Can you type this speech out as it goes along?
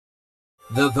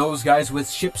The Those Guys with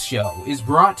Ships show is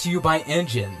brought to you by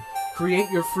Engine. Create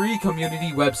your free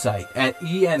community website at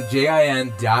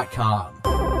enjin.com.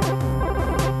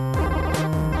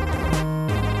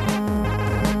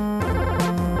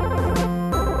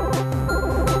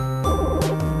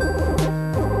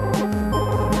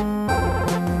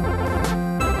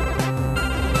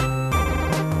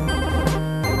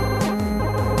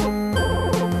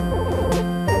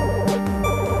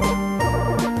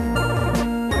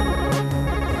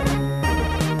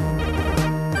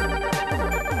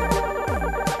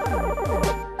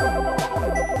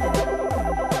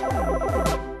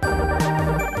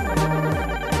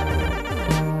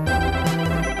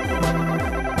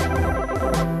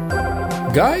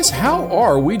 Guys, how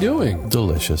are we doing?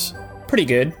 Delicious. Pretty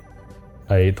good.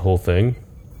 I ate the whole thing.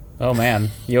 Oh, man.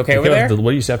 You okay over there?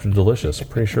 What do you say after delicious? I'm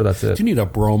pretty sure that's it. Do you need a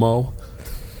bromo?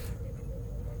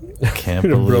 Can't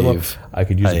believe I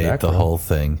could use I it ate back the then. whole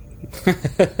thing.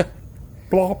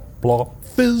 Blop, blop,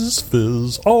 fizz,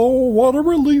 fizz. Oh, what a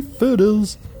relief it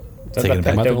is. Taking it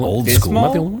back to old Bismol? school. Am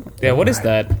I the only one? Yeah, what is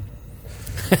that?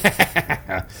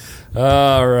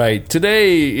 All right.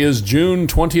 Today is June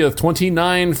 20th,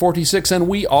 2946, and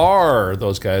we are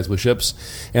Those Guys with Ships.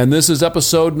 And this is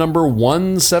episode number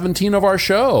 117 of our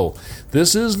show.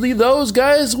 This is the Those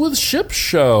Guys with Ships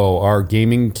show, our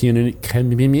gaming community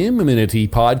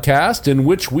podcast in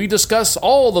which we discuss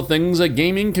all the things a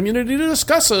gaming community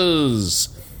discusses.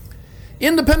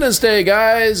 Independence Day,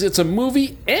 guys. It's a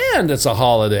movie and it's a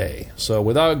holiday. So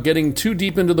without getting too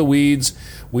deep into the weeds,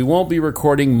 we won't be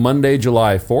recording Monday,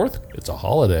 July 4th. It's a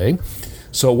holiday.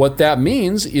 So what that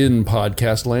means in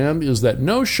podcast land is that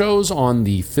no shows on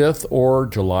the 5th or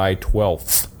July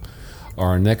 12th.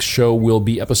 Our next show will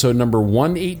be episode number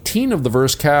 118 of the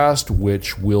Versecast,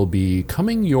 which will be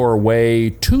coming your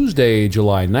way Tuesday,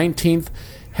 July 19th.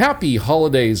 Happy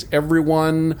holidays,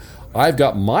 everyone. I've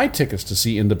got my tickets to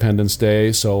see Independence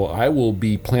Day, so I will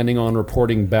be planning on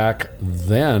reporting back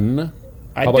then.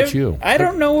 How about you? I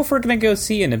don't know if we're going to go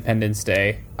see Independence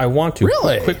Day. I want to.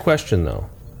 Really? Quick question, though.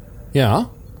 Yeah.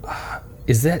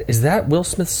 Is that Will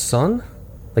Smith's son?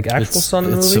 Like actual son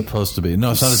in the It's movie? supposed to be.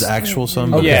 No, it's not his actual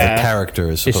son, but Yeah. the character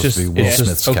is supposed to be Will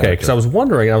Smith's okay, character. because I was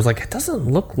wondering, I was like, it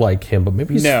doesn't look like him, but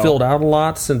maybe he's No. filled out a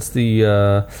lot since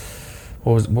the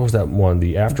what was that one?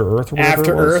 The After Earth or whatever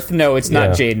After it was? Earth? No, it's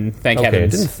not Yeah. Jaden. Thank Okay, I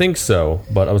heavens. didn't think so,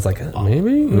 but I was like,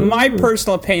 maybe? My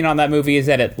personal opinion on that movie is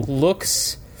that it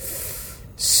looks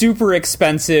super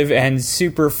expensive and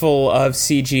super full of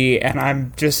CG, and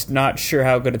I'm just not sure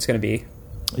how good it's going to be.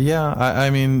 Yeah,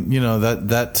 I mean, you know,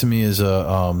 that to me is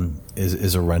a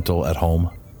rental at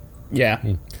home. Yeah.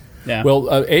 Yeah.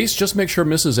 Well, Ace, just make sure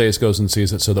Mrs. Ace goes and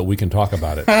sees it so that we can talk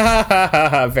about it.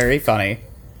 Very funny.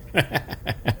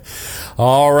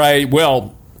 All right,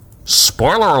 well,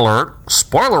 spoiler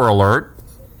alert.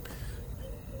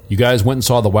 You guys went and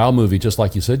saw the WoW movie just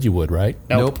like you said you would, right?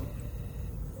 Nope.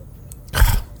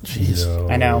 Jeez. No.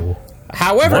 I know. I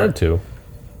However, wanted to.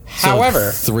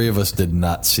 So three of us did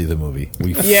not see the movie.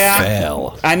 We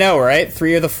fail. I know, right?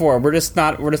 3 of the 4. We're just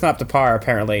not up to par,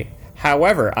 apparently.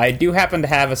 However, I do happen to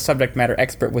have a subject matter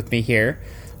expert with me here.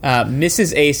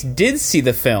 Mrs. Ace did see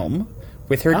the film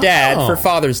with her dad for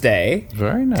Father's Day.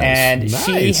 Very nice. And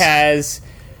she has,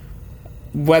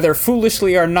 whether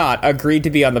foolishly or not, agreed to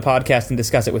be on the podcast and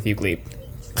discuss it with you, Gleep.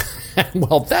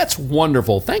 Well, that's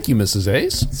wonderful. Thank you, Mrs.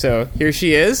 Ace. So here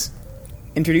she is.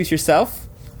 Introduce yourself.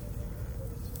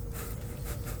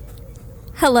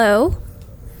 Hello.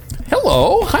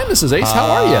 Hello. Hi, Mrs. Ace. How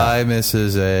are you? Hi,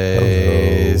 Mrs.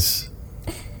 Ace.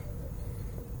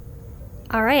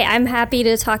 All right, I'm happy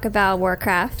to talk about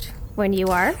Warcraft when you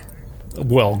are.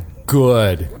 Well,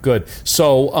 good.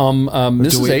 So,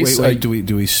 Mrs. Ace, Wait.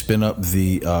 Do we spin up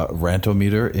the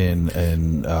rantometer and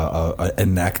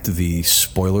enact the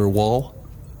spoiler wall?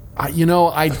 Spoiler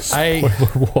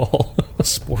wall.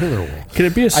 Spoiler wall. Can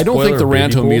it be a I don't think the spoiler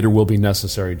baby rantometer pool? will be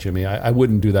necessary, Jimmy. I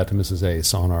wouldn't do that to Mrs.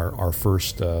 Ace on our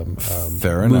first Fair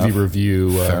movie enough.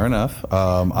 review. Fair enough.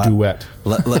 Duet.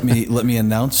 Let me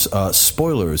announce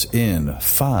spoilers in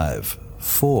 5,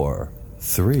 4,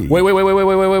 3.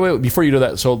 Wait! Before you do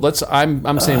that, so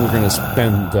I'm saying we're going to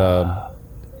spend.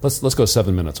 Let's go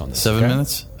 7 minutes on this. 7 okay?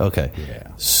 minutes? Okay.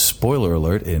 Yeah. Spoiler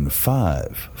alert in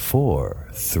 5, 4,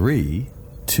 3,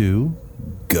 2,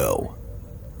 go.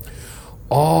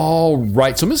 All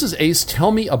right. So, Mrs. Ace,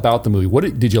 tell me about the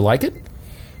movie. Did you like it?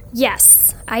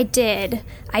 Yes, I did.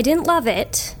 I didn't love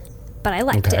it, but I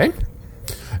liked Okay.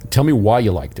 it. Tell me why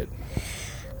you liked it.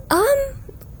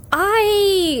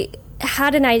 I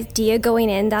had an idea going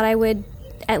in that I would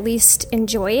at least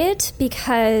enjoy it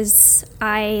because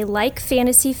I like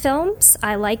fantasy films.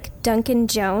 I like Duncan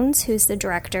Jones, who's the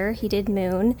director. He did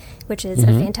Moon, which is a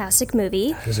fantastic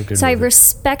movie. It's a good so movie. I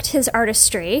respect his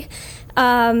artistry.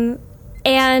 And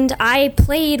I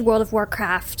played World of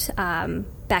Warcraft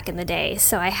back in the day,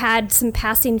 so I had some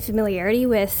passing familiarity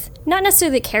with not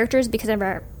necessarily the characters because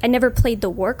I never played the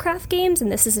Warcraft games,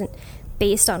 and this isn't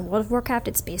based on World of Warcraft,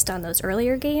 it's based on those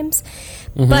earlier games.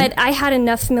 But I had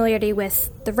enough familiarity with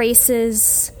the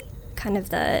races, kind of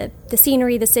the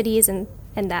scenery, the cities, and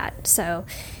that. So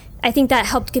I think that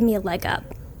helped give me a leg up.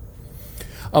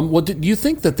 Well, do you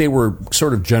think that they were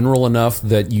sort of general enough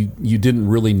that you didn't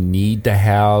really need to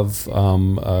have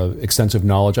extensive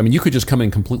knowledge? I mean, you could just come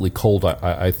in completely cold,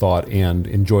 I thought, and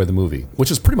enjoy the movie,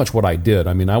 which is pretty much what I did.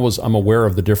 I mean, I'm aware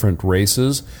of the different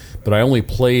races, but I only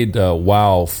played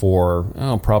WoW for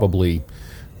probably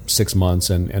 6 months,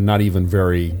 and not even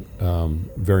very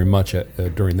much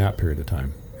during that period of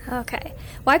time. Okay.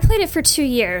 Well, I played it for 2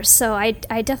 years, so I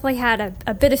definitely had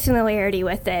a bit of familiarity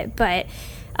with it, but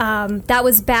that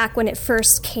was back when it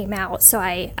first came out, so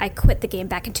I quit the game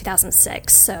back in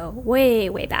 2006, so way,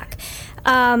 way back.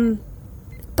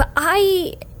 But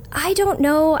I don't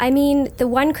know. I mean, the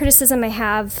one criticism I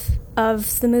have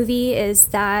of the movie is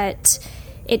that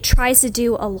it tries to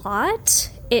do a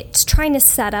lot. It's trying to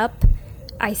set up,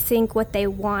 I think, what they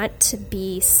want to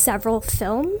be several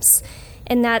films,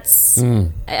 and that's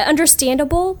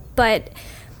understandable, but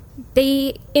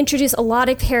they introduce a lot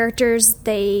of characters.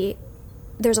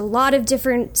 There's a lot of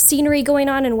different scenery going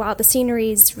on, and while the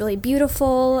scenery is really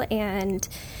beautiful and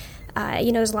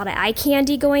there's a lot of eye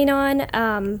candy going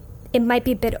on, it might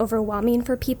be a bit overwhelming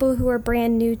for people who are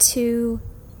brand new to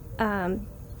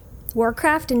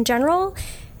Warcraft in general.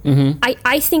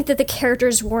 I think that the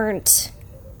characters weren't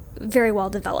very well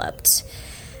developed,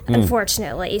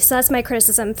 unfortunately. So that's my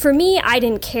criticism. For me, I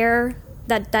didn't care.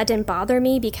 That didn't bother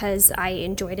me because I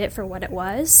enjoyed it for what it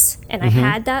was, and I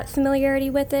had that familiarity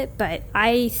with it, but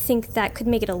I think that could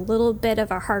make it a little bit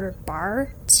of a harder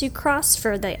bar to cross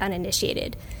for the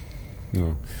uninitiated.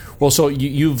 Yeah. Well, so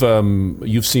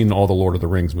you've seen all the Lord of the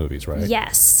Rings movies, right?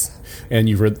 Yes. And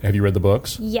have you read the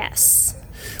books? Yes.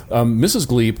 Mrs.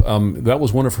 Gleep, that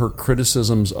was one of her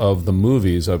criticisms of the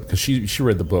movies, because she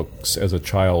read the books as a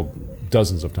child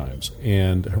dozens of times,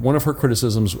 and one of her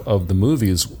criticisms of the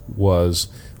movies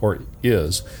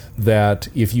is that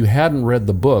if you hadn't read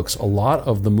the books, a lot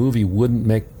of the movie wouldn't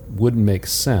make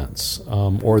sense,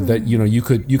 or that you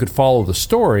could follow the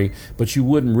story, but you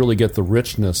wouldn't really get the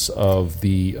richness of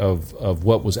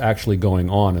what was actually going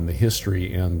on in the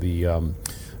history and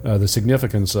the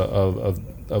significance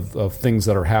of things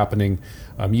that are happening.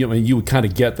 You would kind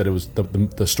of get that it was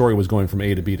the story was going from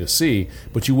A to B to C,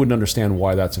 but you wouldn't understand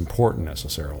why that's important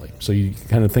necessarily. So you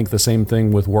kind of think the same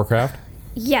thing with Warcraft?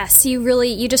 Yes,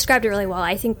 you described it really well.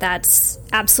 I think that's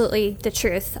absolutely the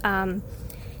truth.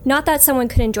 Not that someone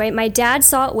could enjoy it. My dad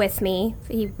saw it with me.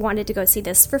 He wanted to go see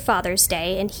this for Father's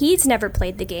Day, and he's never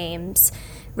played the games,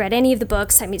 read any of the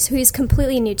books. I mean, so he's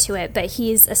completely new to it, but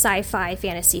he's a sci-fi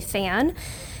fantasy fan.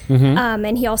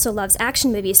 And he also loves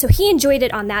action movies, so he enjoyed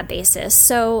it on that basis.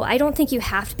 So I don't think you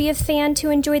have to be a fan to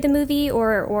enjoy the movie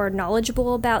or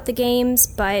knowledgeable about the games,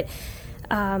 but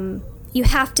you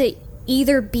have to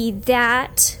either be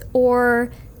that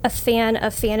or a fan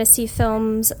of fantasy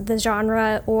films, the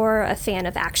genre, or a fan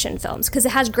of action films, because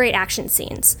it has great action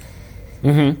scenes.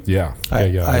 Yeah.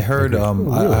 I heard.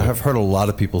 I have heard a lot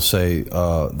of people say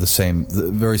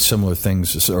very similar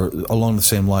things, or along the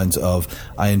same lines of,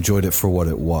 I enjoyed it for what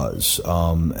it was,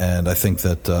 and I think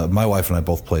that my wife and I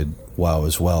both played WoW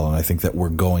as well, and I think that we're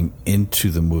going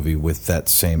into the movie with that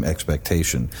same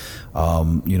expectation.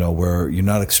 Where you're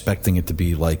not expecting it to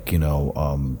be like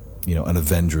an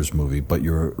Avengers movie, but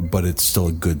it's still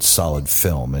a good, solid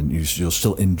film, and you'll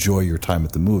still enjoy your time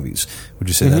at the movies. Would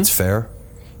you say that's fair?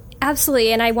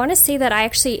 Absolutely, and I want to say that I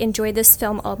actually enjoyed this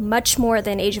film much more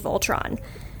than Age of Ultron.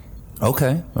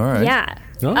 Okay, all right. Yeah.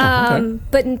 Okay.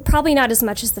 But probably not as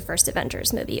much as the first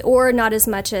Avengers movie, or not as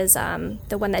much as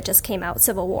the one that just came out,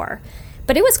 Civil War.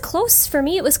 But it was close, for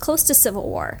me, it was close to Civil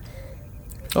War.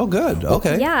 Oh, good.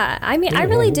 Okay. Yeah, I mean, I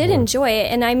really did enjoy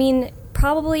it, and I mean,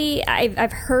 probably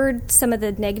I've heard some of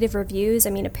the negative reviews.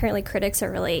 I mean, apparently critics are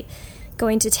really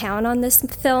going to town on this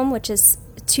film, which is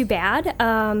too bad,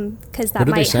 because that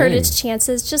might hurt its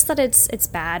chances. Just that it's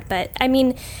bad, but I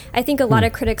mean, I think a lot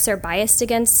of critics are biased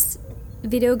against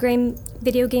video game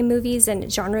movies and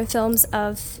genre films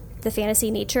of the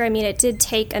fantasy nature. I mean, it did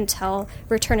take until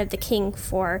Return of the King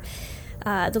for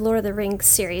the Lord of the Rings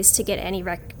series to get any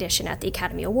recognition at the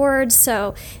Academy Awards.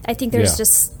 So I think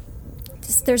there's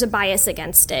there's a bias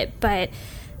against it, but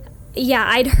yeah,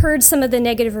 I'd heard some of the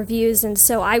negative reviews, and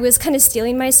so I was kind of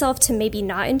steeling myself to maybe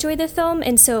not enjoy the film,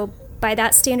 and so by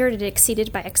that standard, it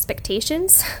exceeded my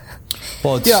expectations.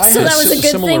 Well, so that was a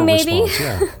good thing, maybe.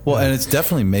 Yeah. Well, and it's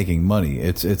definitely making money.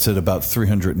 It's at about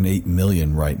 $308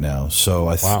 million right now. So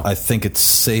I think it's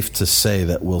safe to say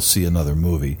that we'll see another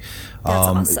movie.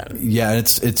 That's awesome. Yeah,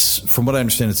 it's from what I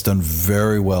understand, it's done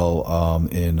very well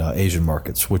in Asian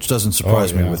markets, which doesn't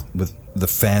surprise me with the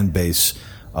fan base.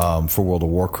 For World of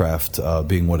Warcraft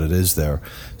being what it is there,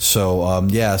 so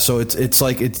so it's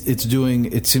like it's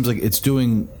doing. It seems like it's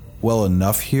doing well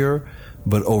enough here,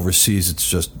 but overseas it's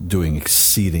just doing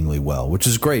exceedingly well, which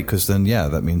is great because then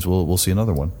that means we'll see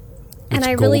another one. And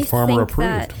I Gold really Farmer think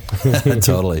approved. that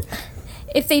Totally.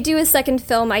 if they do a second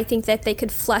film, I think that they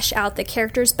could flesh out the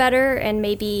characters better and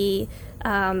maybe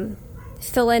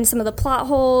fill in some of the plot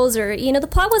holes, or the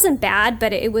plot wasn't bad,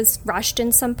 but it was rushed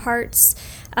in some parts.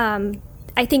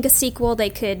 I think a sequel they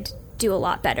could do a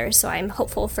lot better, so I'm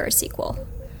hopeful for a sequel.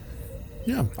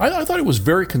 Yeah, I thought it was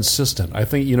very consistent. I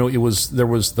think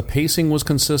the pacing was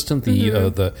consistent,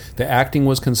 the acting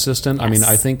was consistent. Yes. I mean,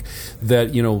 I think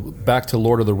that back to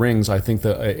Lord of the Rings, I think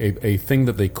that a thing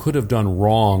that they could have done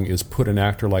wrong is put an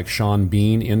actor like Sean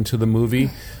Bean into the movie,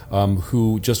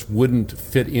 who just wouldn't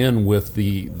fit in with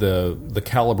the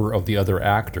caliber of the other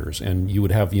actors, and you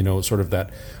would have sort of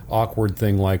that awkward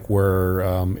thing like where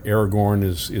Aragorn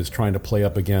is trying to play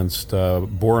up against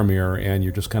Boromir, and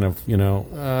you're just kind of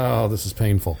oh, this is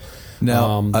painful.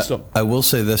 Now, I will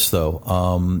say this though: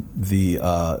 the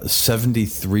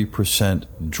 73%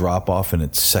 drop off in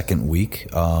its second week,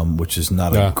 which is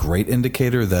not a great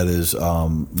indicator. That is,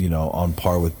 on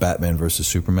par with Batman versus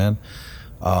Superman.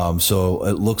 So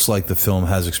it looks like the film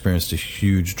has experienced a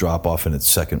huge drop off in its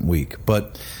second week,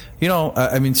 but.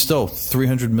 I mean, still,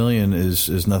 $300 million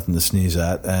is nothing to sneeze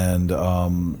at, and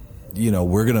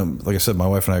we're gonna, like I said, my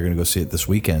wife and I are gonna go see it this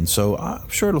weekend, so I'm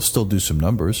sure it'll still do some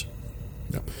numbers.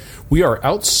 Yeah. We are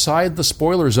outside the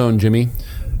spoiler zone, Jimmy.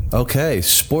 Okay,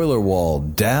 spoiler wall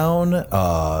down,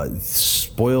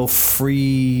 spoil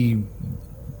free,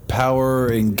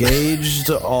 power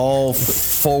engaged, all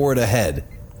forward ahead.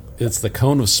 It's the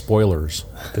cone of spoilers.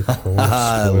 The cone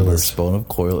of spoilers. Spawn of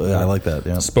coil. I like that.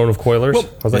 Yeah. Spawn of coilers. Well,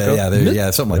 how's that go?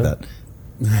 Something like that.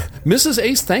 Mrs.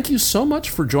 Ace, thank you so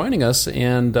much for joining us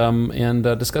and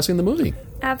discussing the movie.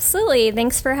 Absolutely.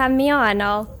 Thanks for having me on.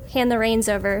 I'll hand the reins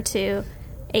over to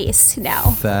Ace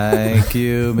now. Thank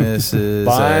you, Mrs.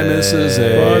 Bye, Ace. Mrs.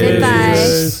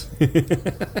 Ace.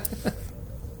 Goodbye.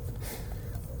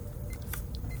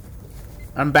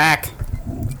 I'm back.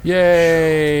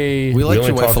 Yay! We like only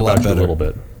your wife talked a lot about you better. a little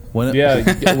bit. When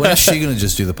is she going to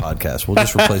just do the podcast? We'll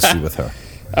just replace you with her.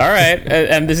 All right,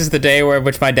 and this is the day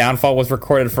which my downfall was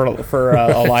recorded for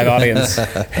a live audience.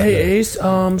 Hey Ace,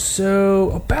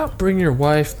 so about bring your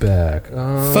wife back.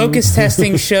 Focus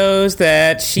testing shows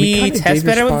that she tests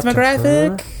better with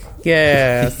demographic.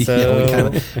 Yeah,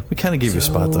 so we kind of gave your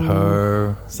spot to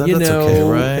her. So that's okay,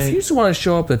 right? If you just want to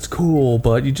show up, that's cool,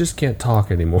 but you just can't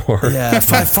talk anymore. Yeah,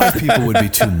 five people would be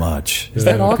too much. Is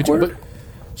that awkward?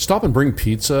 Stop and bring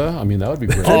pizza. I mean, that would be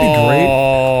great.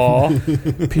 That'd be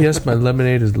great. P.S. My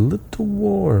lemonade is a little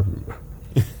warm.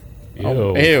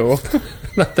 Ew.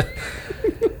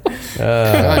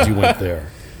 God, you went there.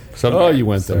 You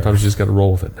went there. Sometimes you just got to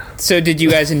roll with it. So, did you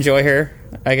guys enjoy her?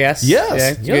 I guess.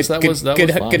 Yes. Yeah. Yes, that was fun.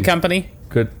 Good company.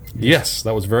 Good. Yes,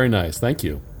 that was very nice. Thank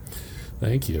you.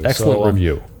 Excellent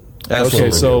review.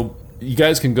 Okay, so you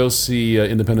guys can go see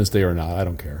Independence Day or not. I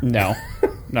don't care. No,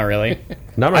 not really.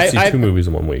 Not much. See two movies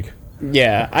in 1 week.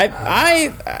 Yeah,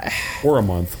 or a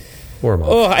month.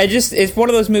 Oh, it's one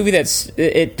of those movies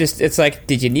it's like,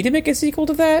 did you need to make a sequel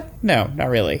to that? No, not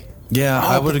really. Yeah,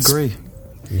 I would agree.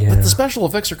 Yeah. But the special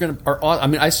effects are I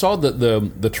mean, I saw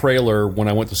the trailer when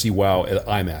I went to see WoW at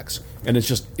IMAX, and it's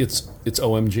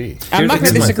OMG. I'm not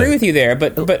going to disagree with you there,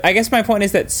 but I guess my point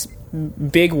is that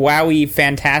big, wowy,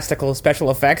 fantastical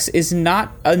special effects is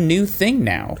not a new thing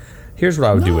now. Here's what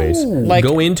I would do, Ace.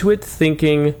 Go into it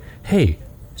thinking, hey,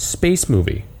 space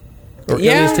movie. Or at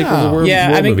least take the world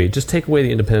movie. Just take away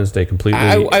the Independence Day completely.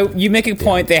 You make a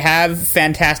point. They have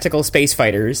fantastical space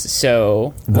fighters,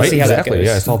 so we'll see how that goes.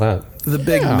 Yeah, I saw that. The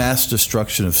big mass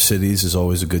destruction of cities is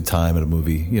always a good time at a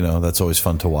movie. That's always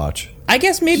fun to watch. I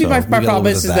guess maybe my problem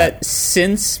is that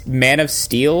since Man of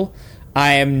Steel,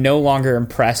 I am no longer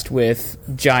impressed with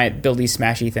giant buildy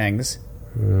smashy things.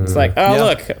 It's like,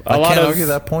 look, I can't argue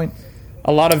that point.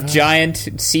 A lot of giant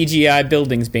CGI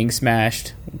buildings being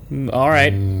smashed. All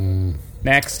right,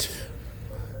 next.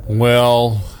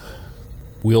 Well,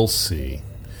 we'll see.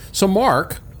 So,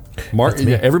 Mark, Mark,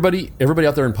 everybody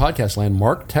out there in podcast land,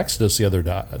 Mark texted us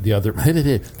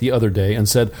the other day and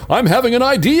said, "I'm having an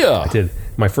idea." I did.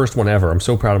 My first one ever. I'm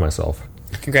so proud of myself.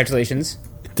 Congratulations.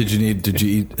 Did you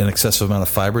eat an excessive amount of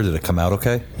fiber? Did it come out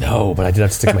okay? No, but I did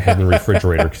have to stick my head in the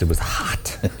refrigerator because it was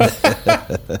hot.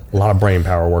 A lot of brain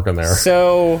power working there.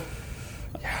 So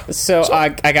I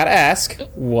got to ask,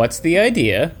 what's the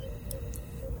idea?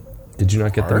 Did you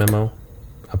not get the memo?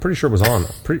 I'm pretty sure it was on.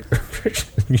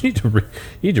 You need to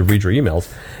read your emails.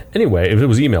 Anyway, it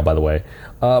was email, by the way.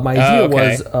 My idea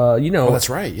was, Oh, that's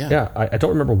right, yeah. Yeah, I don't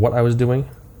remember what I was doing.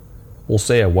 We'll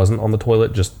say I wasn't on the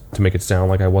toilet just to make it sound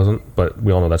like I wasn't, but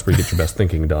we all know that's where you get your best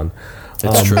thinking done.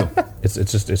 It's true. It's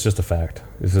just a fact.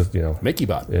 It's just,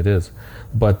 MickeyBot. It is.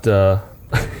 But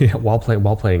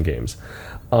while playing games.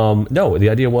 No, the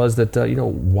idea was that,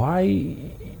 why...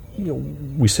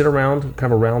 we sit around,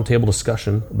 kind of a round table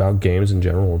discussion about games in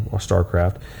general, or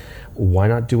StarCraft. Why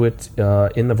not do it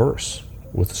in the verse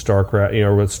with StarCraft?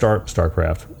 With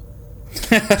StarCraft,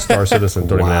 Star Citizen.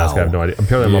 Don't even ask. I have no idea.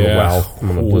 Apparently, I'm on the WoW. I'm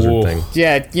on the Blizzard thing.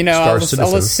 Yeah, I'll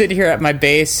just sit here at my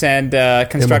base and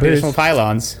construct additional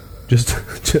pylons. Just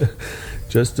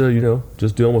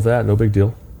dealing with that. No big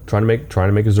deal. Trying to make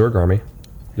a Zerg army.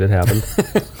 It happened.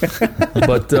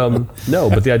 But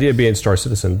but the idea being Star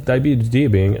Citizen, the idea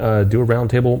being do a round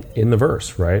table in the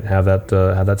verse, right? Have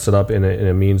that set up in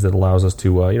a means that allows us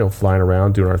to flying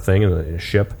around doing our thing in a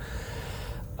ship.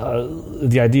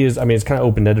 The idea is, it's kind of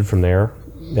open-ended from there.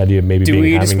 The idea of maybe do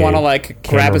we just want to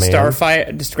grab cameraman.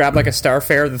 a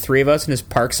Starfire, the three of us, and just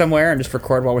park somewhere and just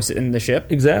record while we're sitting in the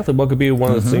ship? Exactly. Well, it could be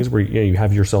one of those things where you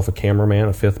have yourself a cameraman,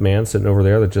 a fifth man sitting over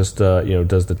there that just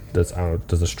does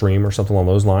the stream or something along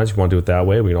those lines. If you want to do it that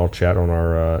way, we can all chat on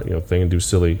our thing and do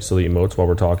silly emotes while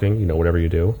we're talking. Whatever you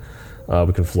do,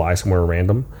 we can fly somewhere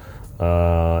random.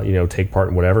 Take part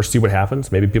in whatever, see what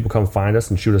happens. Maybe people come find us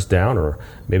and shoot us down, or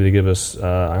maybe they give us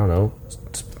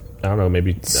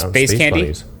maybe space candy.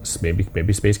 Bunnies.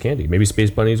 Maybe space candy. Maybe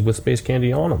space bunnies with space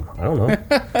candy on them. I don't know.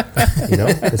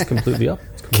 It's completely up.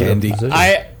 Candy.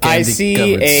 I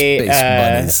see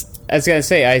I was gonna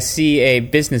say I see a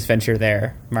business venture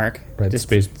there, Mark. Right. Just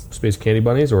space candy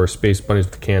bunnies or space bunnies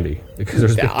with candy, because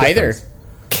there's either.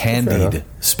 Candied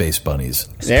space bunnies.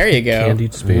 There you go.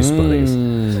 Candied space bunnies.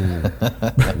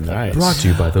 Nice. Brought to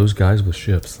you by those guys with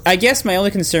ships. I guess my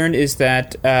only concern is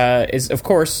that is of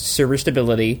course server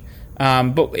stability,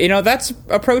 but that's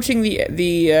approaching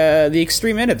the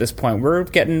extreme end at this point. We're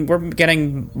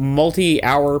getting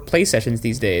multi-hour play sessions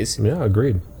these days. Yeah,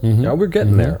 agreed. Yeah, we're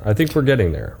getting there. I think we're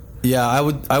getting there. Yeah,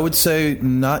 I would say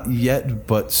not yet,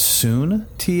 but soon.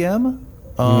 TM.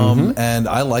 And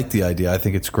I like the idea. I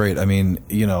think it's great.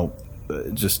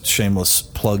 Just shameless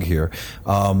plug here.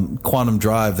 Quantum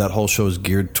Drive, that whole show is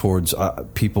geared towards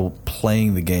people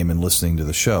playing the game and listening to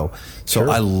the show.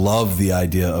 So I love the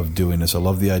idea of doing this. I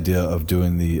love the idea of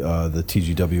doing the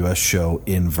TGWS show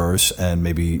in verse and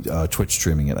maybe Twitch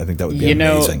streaming it. I think that would be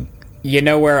amazing. You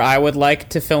know where I would like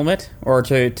to film it or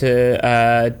to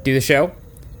do the show?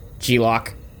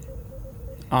 G-Lock.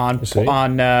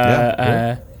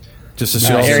 Just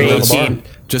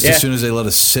as soon as they let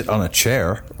us sit on a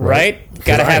chair, right?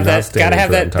 Gotta have that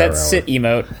sit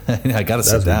emote. I gotta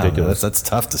sit down. Ridiculous. That's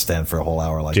tough to stand for a whole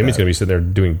hour like Jimmy's that. Gonna be sitting there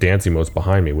doing dance emotes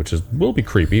behind me, which will be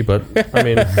creepy, but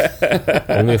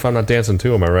only if I'm not dancing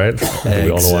too. Am I right? Exactly.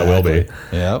 We all know I will be.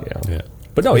 Yeah.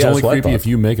 But no, it's only creepy if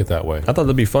you make it that way. I thought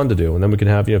that'd be fun to do, and then we can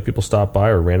have people stop by,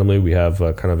 or randomly we have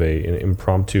kind of an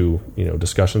impromptu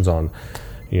discussions on.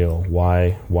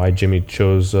 Why Jimmy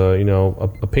chose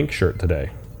a pink shirt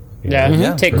today.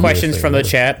 Take questions from the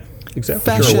chat. Exactly.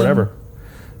 Fashion. Sure, whatever.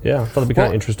 Yeah, I thought it'd be kind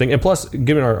of interesting. And plus,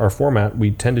 given our format,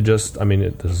 we tend to just,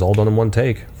 this is all done in one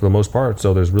take for the most part,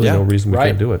 so there's really no reason we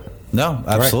can't do it. No,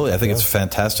 absolutely. I think it's a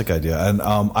fantastic idea. And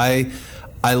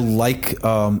I like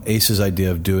Ace's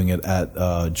idea of doing it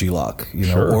at G-Lock,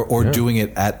 or doing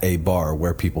it at a bar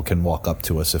where people can walk up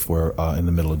to us if we're in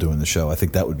the middle of doing the show. I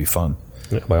think that would be fun.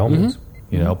 Yeah, by all means.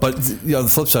 But the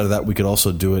flip side of that, we could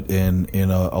also do it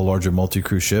in a larger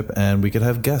multi-cruise ship, and we could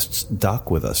have guests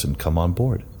dock with us and come on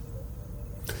board.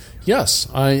 Yes,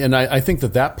 I think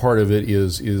that part of it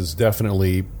is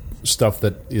definitely stuff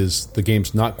that is the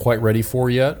game's not quite ready for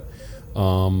yet.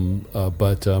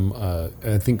 But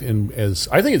I think it's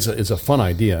a fun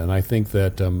idea, and I think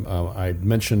that I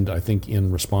mentioned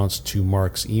in response to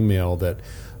Mark's email that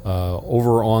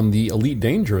over on the Elite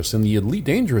Dangerous. In the Elite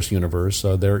Dangerous universe,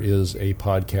 there is a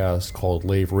podcast called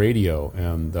Lave Radio,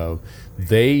 and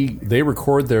they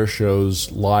record their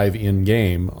shows live in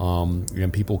game,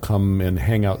 and people come and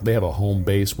hang out. They have a home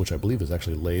base, which I believe is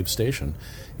actually Lave Station,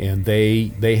 and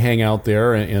they hang out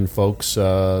there, and folks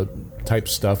type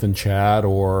stuff in chat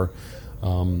or.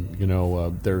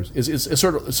 It's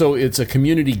sort of, so it's a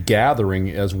community gathering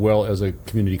as well as a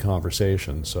community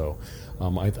conversation. So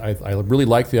I really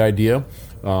like the idea.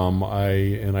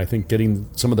 I think getting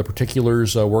some of the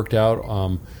particulars worked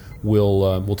out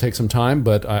will take some time,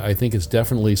 but I think it's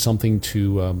definitely something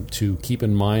to keep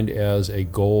in mind as a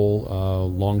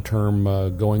goal long term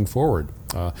going forward.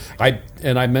 I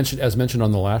mentioned, as mentioned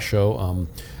on the last show,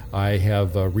 I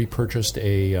have repurchased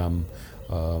a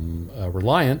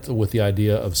Reliant with the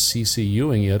idea of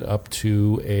CCUing it up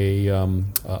to a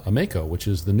Mako, which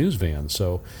is the news van.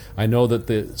 So I know that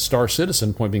the Star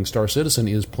Citizen, point being Star Citizen,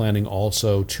 is planning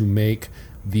also to make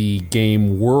the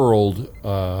game world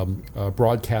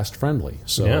broadcast friendly.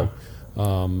 So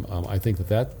I think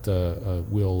that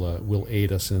will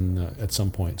aid us in at some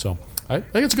point. So I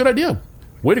think it's a good idea.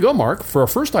 Way to go, Mark! For a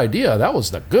first idea, that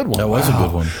was the good one. That was a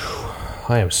good one.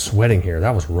 I am sweating here.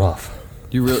 That was rough.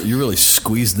 You really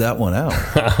squeezed that one out.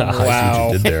 I see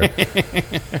what you did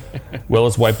there. Well,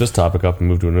 let's wipe this topic up and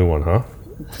move to a new one, huh?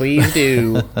 Please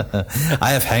do.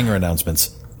 I have hanger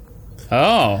announcements.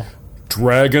 Oh.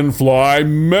 Dragonfly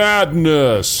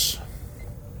Madness.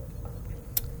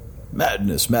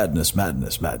 Madness. Very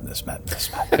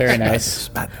nice.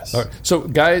 Madness. All right. So,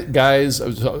 guys,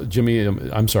 Jimmy,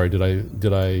 I'm sorry.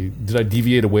 Did I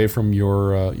deviate away from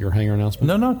your hanger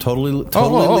announcement? No, totally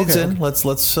leads in.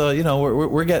 Let's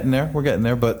we're getting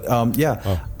there. But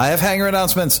I have hanger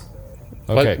announcements.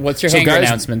 Okay. What's your hanger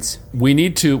announcements? We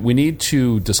need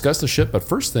to discuss the ship, but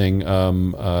first thing,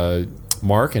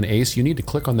 Mark and Ace, you need to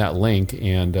click on that link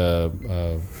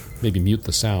and maybe mute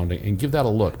the sound and give that a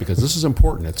look, because this is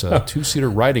important. It's a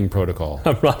two-seater riding protocol.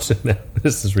 I'm watching that.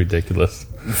 This is ridiculous.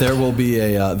 There will be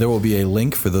a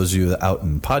link for those of you out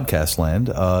in podcast land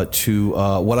to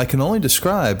what I can only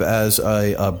describe as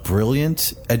a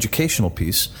brilliant educational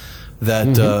piece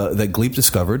that that Gleep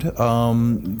discovered,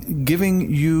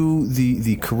 giving you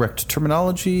the correct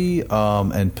terminology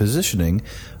and positioning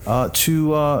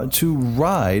to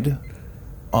ride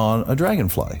on a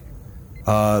Dragonfly.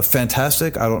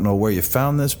 Fantastic. I don't know where you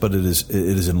found this, but it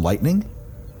is enlightening.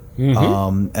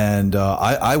 And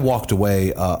I walked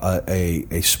away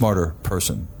a smarter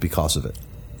person because of it.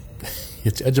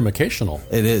 It's educational.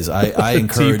 It is. I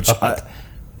encourage I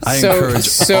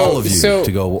encourage all of you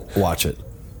to go watch it.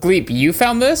 Gleep, you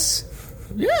found this?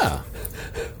 Yeah.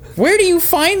 Where do you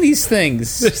find these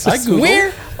things? I Googled.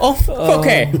 Where? Oh,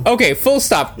 okay. Full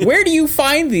stop. Where do you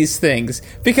find these things?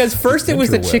 Because first it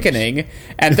was the chickening,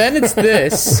 and then it's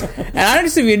this, and I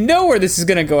don't even know where this is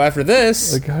going to go after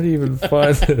this. Like, how do you even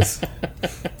find this?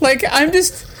 Like, I'm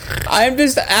just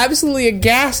absolutely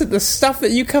aghast at the stuff that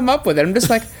you come up with. I'm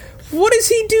just like, what does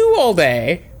he do all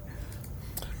day?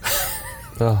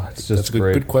 Oh, it's just That's a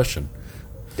great. good question.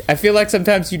 I feel like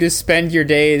sometimes you just spend your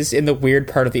days in the weird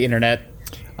part of the internet.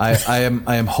 I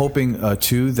am hoping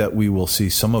too that we will see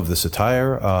some of this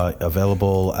attire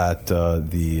available at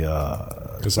the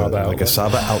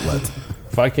Kasaba outlet.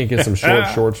 If I can't get some short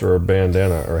shorts or a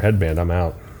bandana or a headband, I'm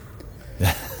out.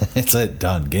 It's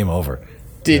done. Game over.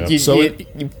 Did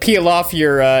you peel off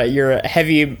your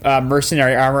heavy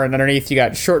mercenary armor, and underneath you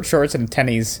got short shorts and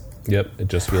tennies? Yep, it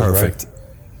just feels Perfect. right.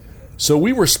 So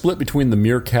we were split between the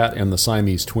Meerkat and the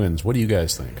Siamese twins. What do you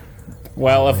guys think?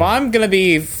 Well, if I'm going to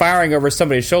be firing over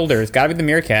somebody's shoulder, it's got to be the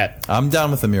Meerkat. I'm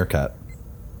down with the Meerkat.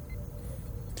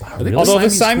 Although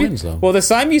the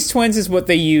Siamese twins is what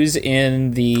they use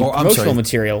in the promotional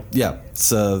material. Yeah, it's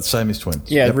Siamese twins.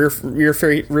 Yeah, yep.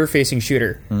 rear-facing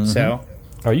shooter. Mm-hmm. So,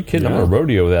 are you kidding? Yeah. I'm going to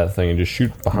rodeo that thing and just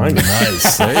shoot behind it.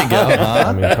 Nice. There you go. Huh?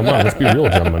 I mean, come on, let's be real,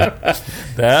 gentlemen.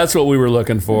 That's what we were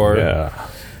looking for. Yeah.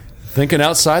 Thinking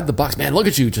outside the box. Man, look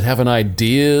at you, just having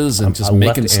ideas and just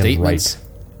making statements.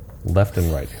 Left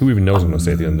and right. Who even knows what I'm going to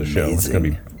say at the end of the show? It's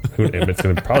going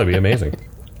to probably be amazing.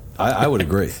 I would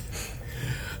agree.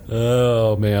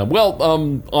 Oh, man. Well,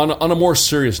 on a more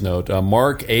serious note,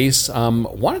 Mark, Ace,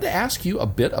 wanted to ask you a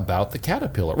bit about the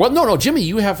Caterpillar. Well, no, Jimmy,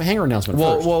 you have a hanger announcement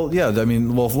first. Well, yeah. I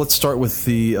mean, let's start with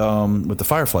the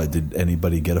Firefly. Did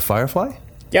anybody get a Firefly?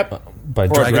 Yep. By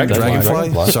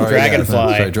Dragonfly? Sorry,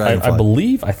 Dragonfly.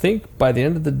 Dragonfly. I think by the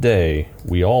end of the day,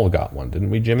 we all got one, didn't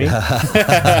we, Jimmy?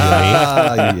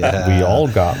 Yeah. We all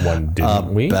got one,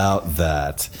 didn't we? About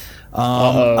that.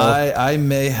 I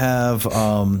may have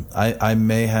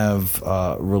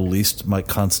released my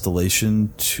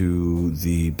constellation to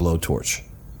the blowtorch.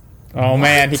 Oh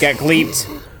man, he got gleeped.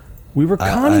 We were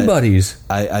Connie buddies.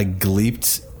 I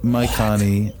gleeped my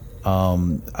Connie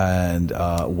and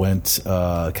went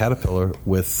Caterpillar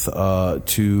with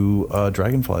 2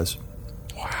 dragonflies.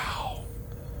 Wow,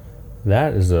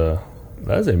 that is a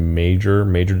major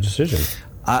decision.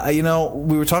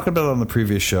 We were talking about it on the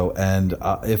previous show, and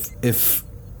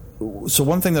so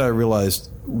one thing that I realized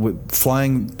with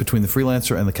flying between the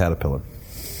Freelancer and the Caterpillar,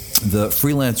 the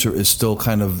Freelancer is still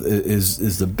kind of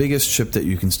is the biggest ship that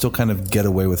you can still kind of get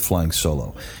away with flying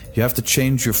solo. You have to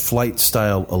change your flight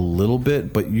style a little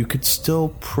bit, but you could still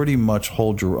pretty much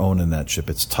hold your own in that ship.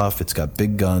 It's tough. It's got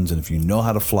big guns, and if you know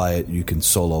how to fly it, you can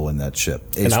solo in that ship.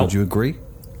 Ace, would you agree?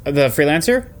 The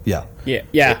Freelancer? Yeah.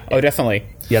 Yeah. Oh, definitely.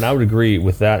 Yeah, and I would agree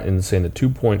with that in saying that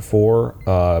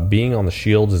 2.4 being on the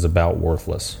shields is about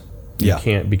worthless. You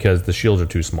can't, because the shields are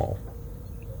too small.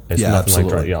 It's nothing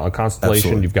absolutely. like on Constellation.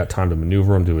 Absolutely. You've got time to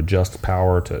maneuver them, to adjust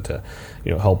power, to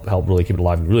help really keep it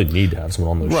alive. You really need to have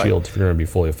someone on those shields if you're going to be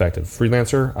fully effective.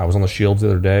 Freelancer, I was on the shields the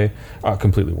other day,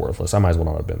 completely worthless. I might as well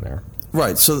not have been there.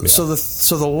 Right. So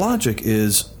the logic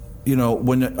is,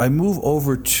 when I move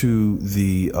over to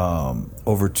the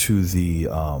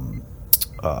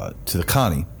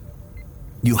Connie,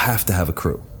 you have to have a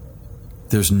crew.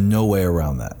 There's no way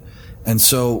around that. And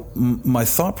so my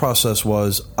thought process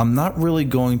was, I'm not really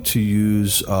going to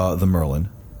use the Merlin.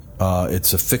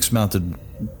 It's a fixed-mounted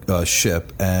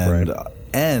ship,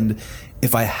 and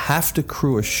if I have to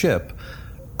crew a ship,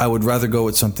 I would rather go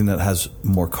with something that has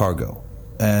more cargo.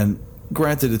 And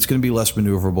granted, it's going to be less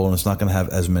maneuverable, and it's not going to have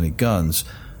as many guns.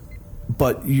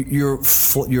 But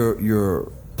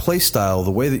your play style, the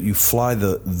way that you fly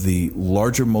the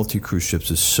larger multi-crew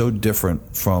ships, is so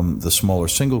different from the smaller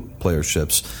single-player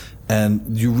ships.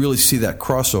 And you really see that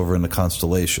crossover in the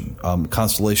Constellation.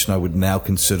 Constellation, I would now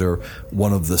consider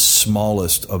one of the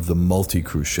smallest of the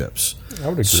multi-crew ships. I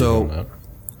would agree on that.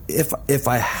 If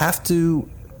I have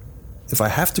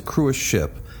to crew a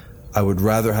ship, I would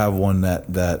rather have one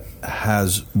that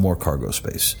has more cargo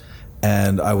space,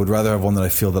 and I would rather have one that I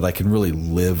feel that I can really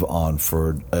live on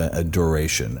for a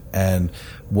duration. And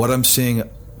what I'm seeing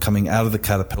coming out of the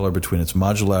Caterpillar, between its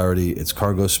modularity, its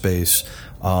cargo space,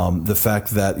 the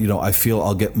fact that I feel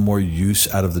I'll get more use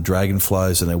out of the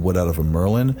Dragonflies than I would out of a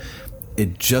Merlin,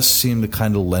 it just seemed to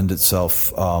kind of lend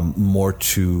itself more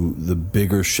to the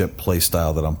bigger ship play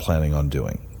style that I'm planning on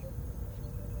doing.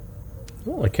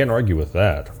 Well, I can't argue with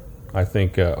that. I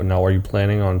think now, are you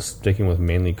planning on sticking with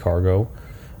mainly cargo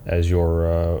as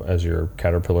your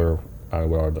Caterpillar?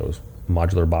 What are those,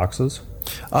 modular boxes?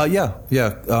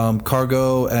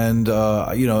 Cargo, and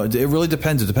it really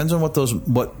depends. It depends on what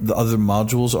the other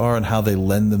modules are and how they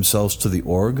lend themselves to the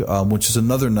org. Which is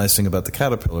another nice thing about the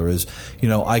Caterpillar is,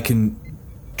 I can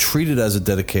treat it as a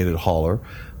dedicated hauler,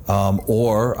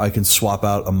 or I can swap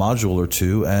out a module or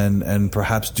two and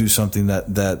perhaps do something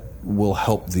that will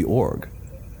help the org.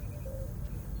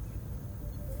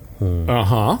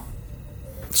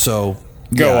 So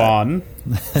go on.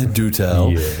 Do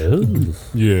tell. Yes.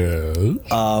 Yeah.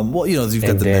 Well, you've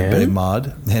got the Medbay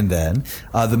mod, Hendan.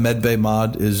 The Medbay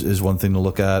mod is one thing to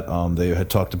look at. They had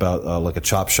talked about like a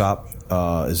chop shop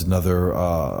is another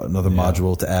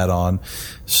module to add on.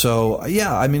 So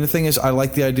the thing is, I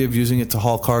like the idea of using it to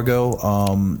haul cargo.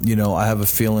 I have a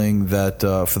feeling that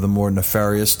for the more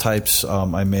nefarious types,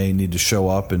 I may need to show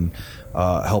up and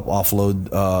help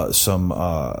offload some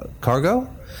cargo.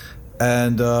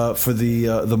 And for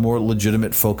the more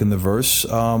legitimate folk in the verse,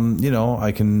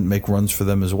 I can make runs for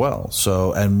them as well.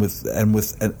 So and with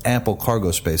an ample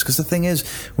cargo space, because the thing is,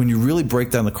 when you really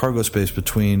break down the cargo space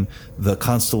between the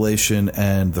Constellation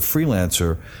and the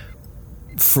Freelancer,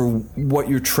 for what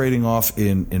you're trading off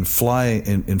in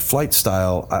flight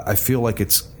style, I feel like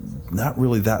it's not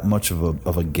really that much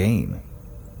of a gain.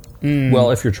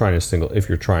 Well, if you're trying to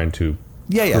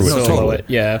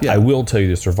totally. I will tell you,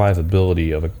 the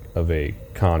survivability of a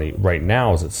Connie right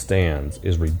now, as it stands,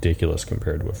 is ridiculous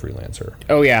compared to a Freelancer.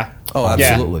 Oh yeah. Oh,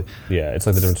 absolutely. Yeah, it's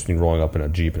like the difference between rolling up in a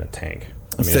Jeep and a tank.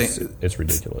 I mean, it's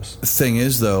ridiculous. The thing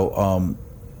is, though,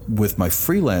 with my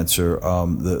Freelancer,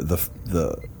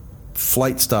 the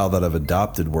flight style that I've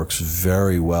adopted works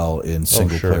very well in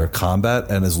single player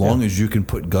combat, and as long as you can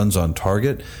put guns on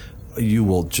target, you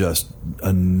will just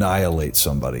annihilate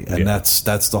somebody, and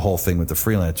that's the whole thing with the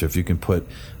Freelancer. If you can put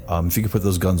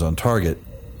those guns on target,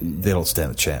 they don't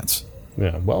stand a chance.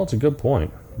 Yeah, well, it's a good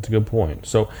point.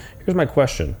 So here's my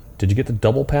question: did you get the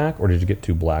double pack, or did you get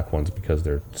 2 black ones because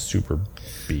they're super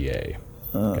BA?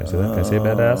 Can I say that? Can I say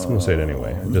badass? I'm gonna say it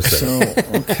anyway.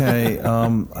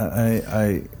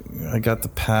 I got the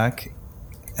pack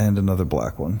and another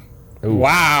black one. Ooh.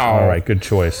 Wow. All right, good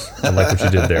choice. I like what you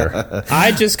did there.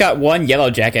 I just got one Yellow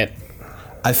Jacket.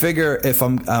 I figure if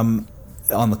I'm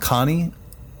on the Connie,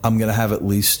 I'm going to have at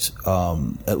least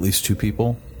 2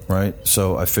 people, right?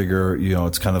 So I figure,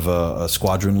 it's kind of a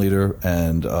squadron leader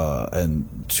and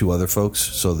 2 other folks.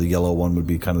 So the yellow one would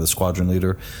be kind of the squadron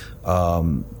leader,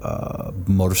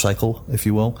 motorcycle, if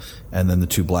you will, and then the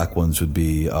 2 black ones would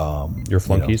be your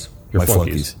flunkies. My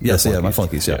flunkies. Yes, yeah, my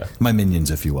flunkies. Yeah, my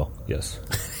minions, if you will. Yes,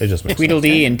 it just makes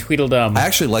Tweedledee and Tweedledum. I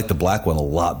actually like the black one a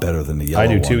lot better than the yellow. I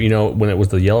do one. too. When it was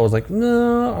the yellow, I was like,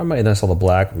 no, I might. And I saw the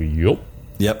black. Yup.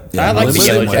 Yep. I like the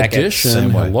Yellow Jacket. Edition.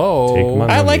 Same way. Hello.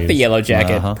 I like the Yellow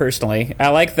Jacket personally. I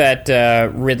like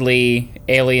that Ridley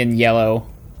alien yellow.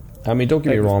 I mean, don't get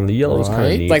me wrong. The yellow is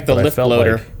kind of neat, like the but lift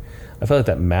loader. I felt like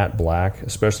that matte black,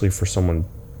 especially for someone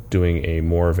doing a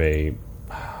more of a,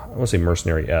 I won't say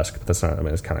mercenary-esque, but that's not. I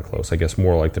mean, it's kind of close. I guess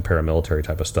more like the paramilitary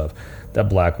type of stuff. That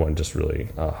black one just really.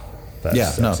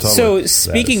 Totally. So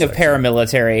speaking of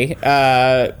paramilitary,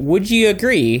 would you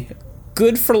agree?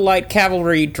 Good for light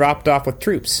cavalry dropped off with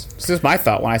troops. This is my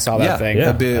thought when I saw that thing. Yeah,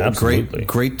 that'd be absolutely. a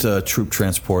great troop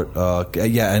transport.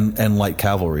 And light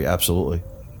cavalry, absolutely.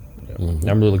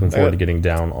 I'm really looking forward to getting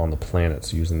down on the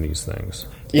planets using these things.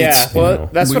 Yeah,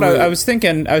 that's what I was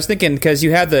thinking. I was thinking because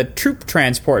you have the troop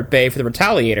transport bay for the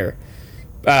Retaliator.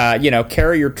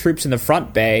 Carry your troops in the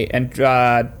front bay and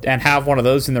have one of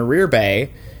those in the rear bay.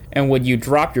 And when you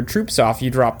drop your troops off, you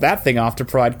drop that thing off to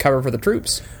provide cover for the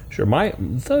troops. Sure.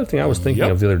 The other thing I was thinking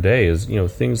of the other day is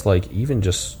things like even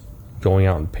just going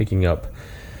out and picking up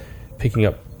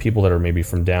people that are maybe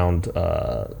from downed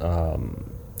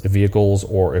vehicles,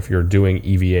 or if you're doing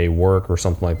EVA work or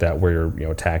something like that where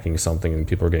you're attacking something and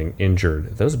people are getting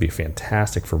injured. Those would be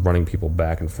fantastic for running people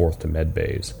back and forth to med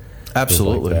bays.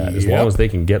 Absolutely. Like as long as they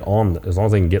can get on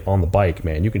the bike,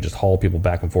 man, you can just haul people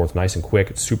back and forth nice and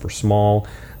quick. It's super small.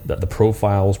 The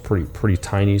profile is pretty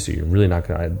tiny, so you're really not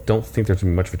going. I don't think there's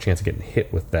going to be much of a chance of getting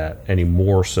hit with that any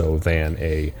more so than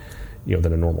a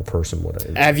normal person would.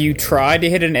 Have you tried to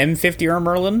hit an M50 or a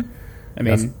Merlin? I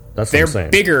mean, that's they're what I'm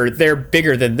saying. bigger. They're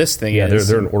bigger than this thing is. Yeah,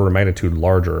 they're an order of magnitude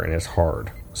larger, and it's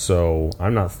hard. So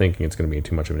I'm not thinking it's going to be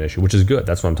too much of an issue, which is good.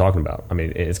 That's what I'm talking about. I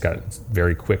mean, it's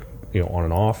very quick, on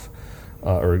and off,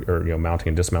 or mounting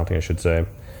and dismounting, I should say.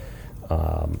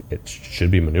 It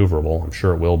should be maneuverable. I'm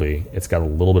sure it will be. It's got a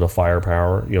little bit of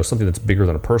firepower. Something that's bigger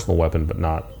than a personal weapon, but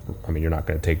not. I mean, you're not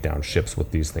going to take down ships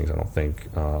with these things. I don't think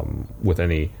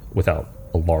without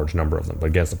a large number of them. But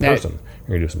against a person,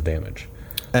 you're going to do some damage.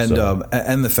 And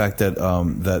and the fact that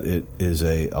that it is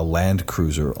a land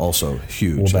cruiser also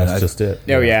huge. Well, that's just it.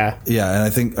 Oh yeah. Yeah, and I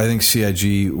think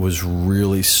CIG was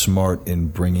really smart in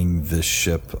bringing this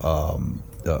ship.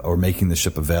 Or making the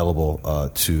ship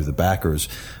available to the backers,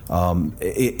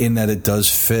 in that it does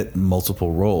fit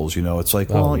multiple roles. It's like,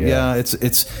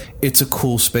 it's a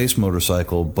cool space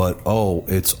motorcycle, but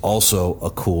it's also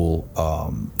a cool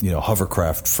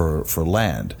hovercraft for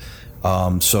land.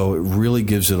 So it really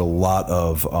gives it a lot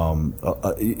of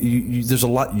there's a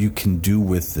lot you can do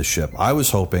with the ship. I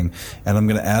was hoping, and I'm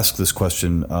going to ask this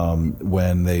question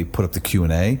when they put up the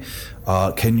Q&A,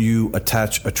 can you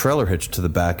attach a trailer hitch to the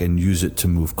back and use it to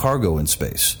move cargo in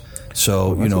space?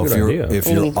 So if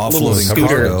you're offloading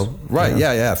cargo, right?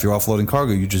 Yeah. If you're offloading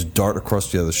cargo, you just dart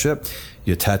across the other ship.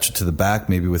 You attach it to the back,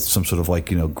 maybe with some sort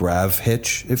of grav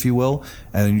hitch, if you will,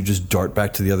 and then you just dart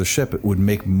back to the other ship. It would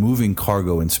make moving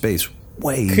cargo in space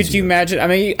way easier. Could you imagine? I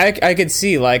mean, I could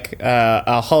see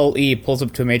a Hull E pulls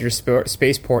up to a major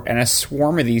spaceport, and a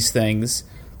swarm of these things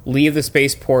leave the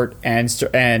spaceport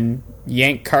and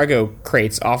yank cargo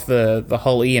crates off the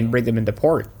Hull E and bring them into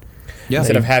port. Yeah.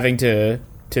 Instead of having to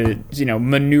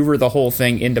maneuver the whole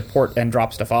thing into port and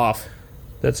drop stuff off.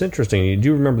 That's interesting. You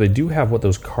do remember they do have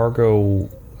those cargo.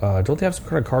 Don't they have some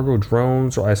kind of cargo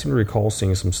drones? Or I seem to recall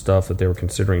seeing some stuff that they were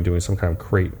considering doing some kind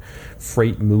of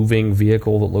freight moving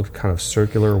vehicle that looked kind of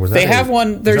circular. They have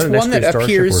one. There's one that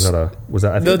appears.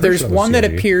 There's one that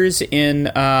appears in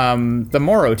the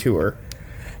Morrow tour.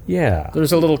 Yeah,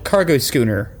 there's a little cargo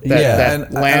schooner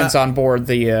that lands on board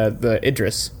the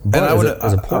Idris. But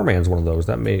as a poor man's one of those,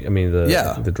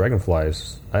 the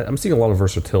Dragonflies. I'm seeing a lot of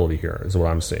versatility here. Is what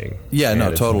I'm seeing. Yeah, and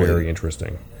it's totally very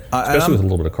interesting, especially with a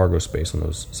little bit of cargo space on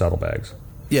those saddlebags.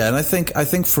 Yeah, and I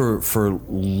think for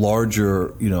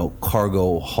larger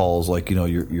cargo hulls like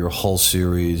your Hull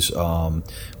series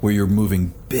where you're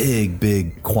moving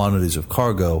big quantities of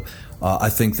cargo. I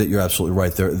think that you're absolutely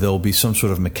right. There'll be some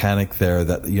sort of mechanic there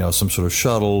that some sort of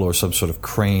shuttle or some sort of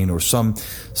crane or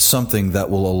something that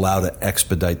will allow to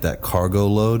expedite that cargo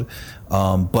load.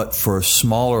 But for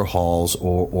smaller hauls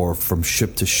or from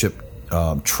ship to ship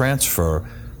transfer,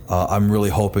 I'm really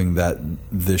hoping that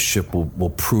this ship will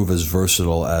prove as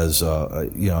versatile as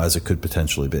as it could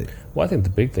potentially be. Well, I think the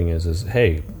big thing is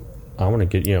hey, I want to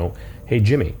get hey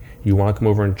Jimmy, you want to come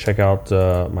over and check out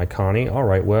my Connie? All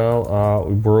right, well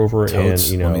we're over Totes,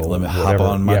 in let me hop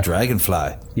on my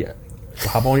Dragonfly. Yeah,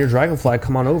 hop on your Dragonfly.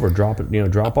 Come on over, drop it.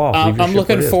 Drop off. I'm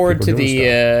looking forward to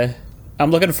the. I'm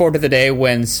looking forward to the day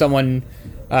when someone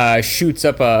shoots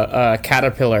up a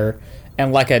caterpillar.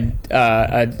 And like a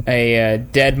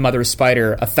dead mother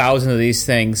spider, 1,000 of these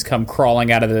things come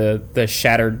crawling out of the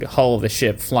shattered hull of the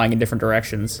ship, flying in different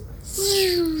directions.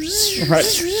 Right.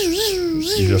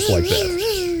 Just like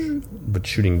that. But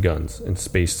shooting guns and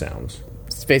space sounds.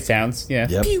 Space sounds, yeah.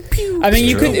 Yep. Pew, pew. I mean,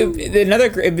 you could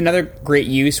another great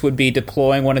use would be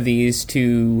deploying one of these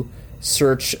to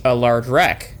search a large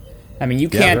wreck. I mean, you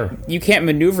can't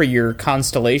maneuver your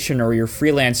Constellation or your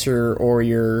Freelancer or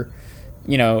your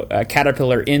a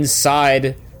caterpillar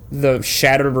inside the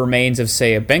shattered remains of,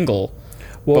 say, a Bengal.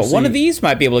 Well, but one of these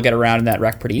might be able to get around in that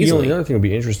wreck pretty easily. The other thing would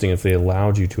be interesting if they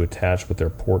allowed you to attach with their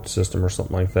port system or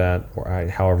something like that, or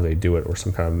however they do it, or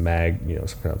some kind of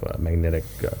some kind of a magnetic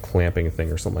clamping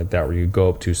thing or something like that, where you go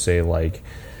up to, say, like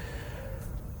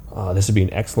this would be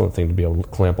an excellent thing to be able to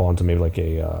clamp onto, maybe like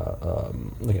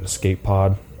an escape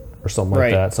pod. Or something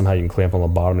like that. Somehow you can clamp on the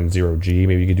bottom in 0G.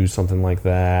 Maybe you could do something like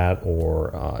that,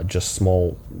 or just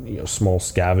small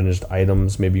scavenged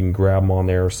items. Maybe you can grab them on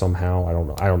there somehow.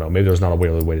 I don't know. Maybe there's not a way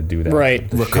to do that. Right.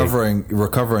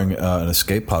 Recovering an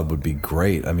escape pod would be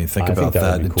great. I mean, think about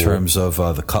that in terms of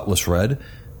the Cutlass Red.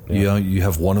 Yeah. You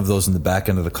have one of those in the back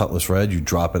end of the Cutlass Red. You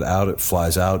drop it out. It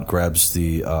flies out, grabs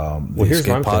the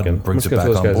escape pod, and brings it back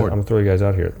on board. I'm going to throw you guys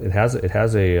out here. It has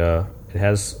a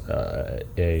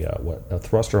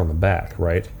thruster on the back,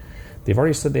 right? They've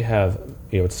already said they have,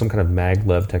 it's some kind of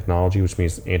maglev technology, which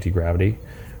means anti-gravity,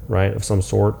 right, of some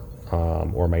sort,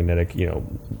 or magnetic,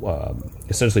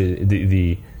 essentially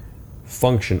the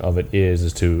function of it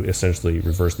is to essentially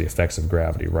reverse the effects of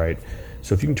gravity, right?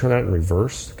 So if you can turn that in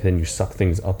reverse, then you suck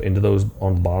things up into those,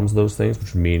 on the bottoms of those things,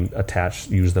 which would mean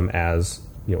use them as,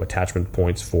 attachment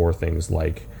points for things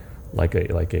like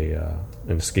an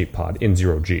escape pod in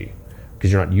 0G.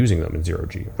 Because you're not using them in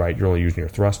 0G, right? You're only using your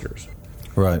thrusters.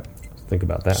 Right. Think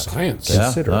about that. Science.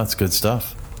 Yeah, that's good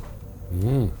stuff.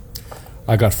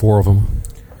 I got 4 of them.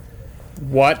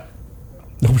 What?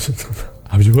 I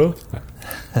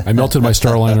melted my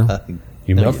Starliner.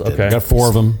 You melted? Okay. I got 4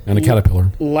 of them and a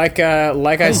caterpillar. Like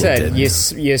I said, you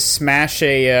smash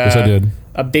yes, I did.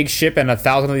 A big ship and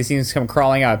 1,000 of these things come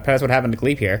crawling out. That's what happened to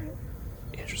Gleep here.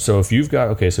 So if you've got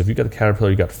a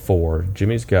caterpillar, you got 4.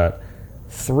 Jimmy's got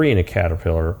 3 in a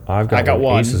caterpillar. I got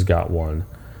 1. Ace has got 1.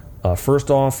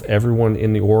 First off, everyone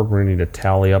in the org, we're going to need to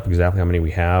tally up exactly how many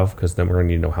we have, because then we're going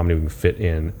to need to know how many we can fit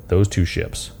in those 2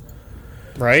 ships.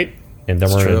 Right. And then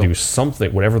we're going to do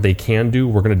something, whatever they can do,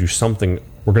 we're going to do something,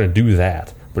 we're going to do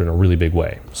that, but in a really big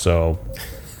way. So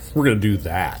we're going to do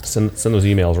that. Send those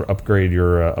emails or update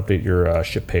your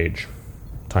ship page.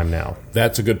 Time now.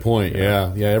 That's a good point.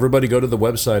 Yeah. Everybody go to the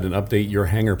website and update your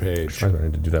hangar page. I'm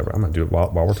going to do that. I'm going to do it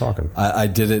while we're talking. I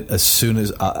did it as soon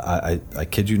as I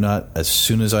kid you not. As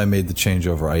soon as I made the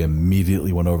changeover, I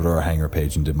immediately went over to our hangar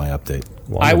page and did my update.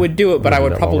 Well, I would do it, but I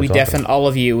would probably deafen all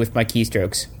of you with my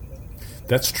keystrokes.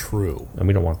 That's true, and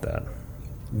we don't want that.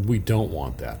 We don't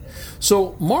want that.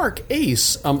 So, Mark,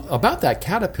 Ace, about that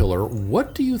Caterpillar,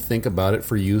 what do you think about it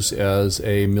for use as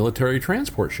a military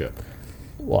transport ship?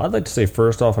 Well, I'd like to say,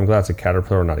 first off, I'm glad it's a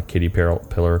Caterpillar, not a kiddie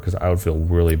pillar, because I would feel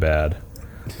really bad.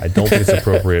 I don't think it's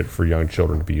appropriate for young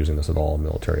children to be using this at all in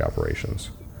military operations.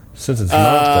 Since it's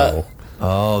not, though...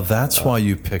 Oh, that's why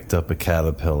you picked up a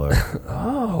Caterpillar.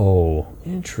 Oh,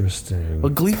 interesting.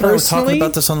 Well, Gleep and I were talking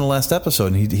about this on the last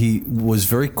episode, and he was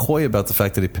very coy about the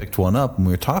fact that he picked one up, and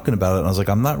we were talking about it, and I was like,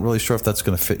 I'm not really sure if that's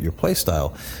going to fit your play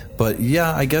style. But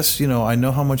yeah, I guess, I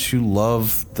know how much you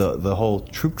love the whole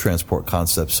troop transport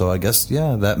concept, so I guess,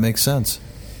 yeah, that makes sense.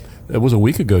 It was a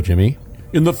week ago, Jimmy.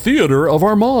 In the theater of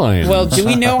our minds. Well, do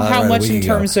we know how much in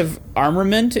terms of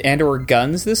armament and or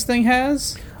guns this thing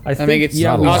has? I think it's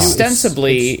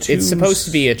ostensibly it's supposed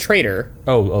to be a trader.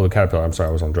 Oh, the Caterpillar. I'm sorry,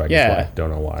 I was on Dragonfly. Yeah. Don't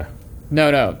know why.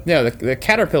 No. The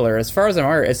Caterpillar, as far as I'm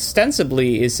aware,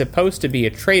 ostensibly is supposed to be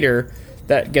a trader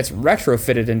that gets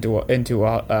retrofitted into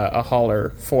a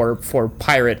hauler for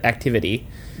pirate activity.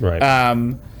 Right. I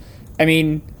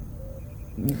mean,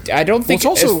 I don't think it's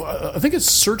also. I think it's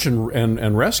search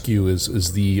and rescue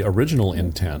is the original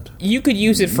intent. You could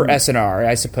use it for SNR,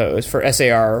 I suppose, for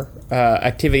SAR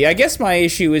activity. I guess my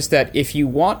issue is that if you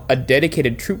want a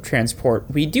dedicated troop transport,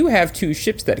 we do have 2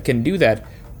 ships that can do that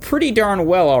pretty darn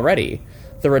well already: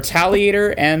 the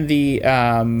Retaliator and the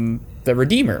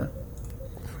Redeemer.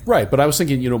 Right, but I was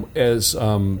thinking, as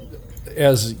one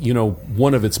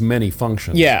of its many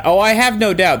functions. Yeah. Oh, I have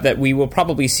no doubt that we will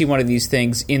probably see one of these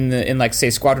things in like say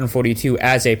Squadron 42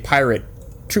 as a pirate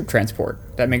troop transport.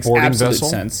 That makes boarding absolute vessel?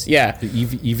 sense. Yeah. The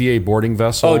EVA boarding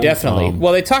vessel. Oh, definitely.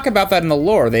 Well, they talk about that in the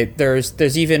lore.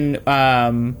 There's even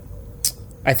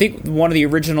I think one of the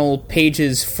original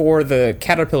pages for the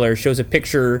Caterpillar shows a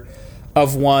picture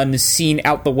of one seen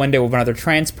out the window of another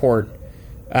transport,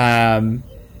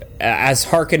 as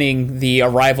hearkening the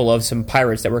arrival of some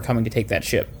pirates that were coming to take that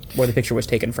ship, where the picture was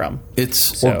taken from.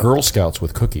 Or Girl Scouts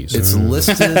with cookies. It's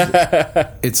listed.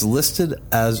 It's listed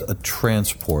as a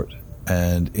transport,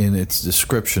 and in its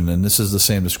description, and this is the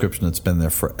same description that's been there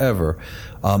forever.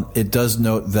 It does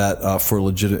note that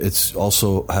it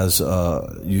also has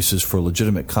uses for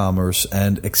legitimate commerce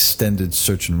and extended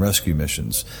search and rescue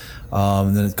missions.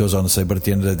 And then it goes on to say, but at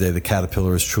the end of the day, the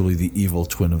Caterpillar is truly the evil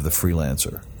twin of the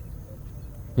Freelancer.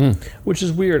 Which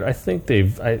is weird. I think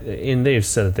they've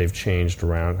said that they've changed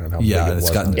around. How big it's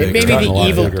gotten bigger. It may be the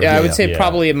evil. bigger. I would say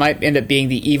probably it might end up being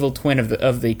the evil twin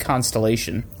of the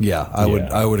Constellation. Yeah,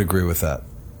 I would agree with that.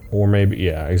 Or maybe,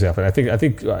 yeah, exactly. I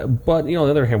think. But on the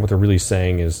other hand, what they're really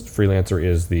saying is Freelancer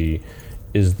is the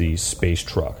space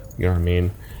truck. You know what I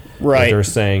mean? Right. What they're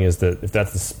saying is that if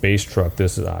that's the space truck,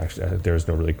 this is actually there's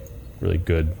no really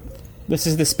good. This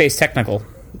is the Space Technical.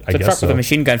 I The guess truck so. with a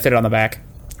machine gun fitted on the back.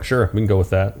 Sure, we can go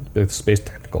with that. The space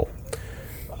technical.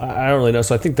 I don't really know.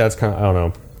 So I think that's kind of, I don't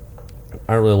know.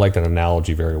 I don't really like that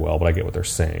analogy very well, but I get what they're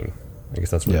saying. I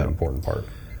guess that's really the important part.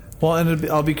 Well, and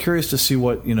I'll be curious to see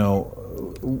what,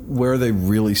 where they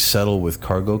really settle with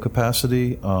cargo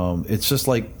capacity. It's just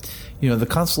like, the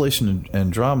Constellation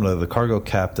Andromeda, the cargo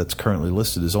cap that's currently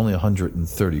listed is only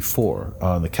 134.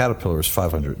 The Caterpillar is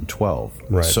 512.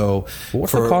 Right. So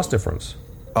what's the cost difference?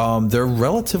 They're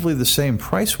relatively the same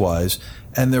price-wise,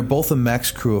 and they're both a max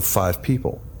crew of 5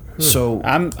 people. So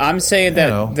I'm saying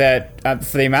that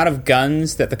for the amount of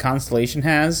guns that the Constellation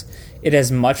has, it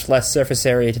has much less surface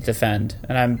area to defend,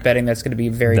 and I'm betting that's going to be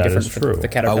very different for the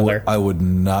Caterpillar. I would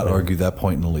not argue that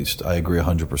point in the least. I agree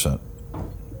 100%.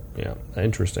 Yeah,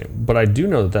 interesting. But I do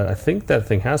know that I think that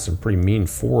thing has some pretty mean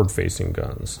forward-facing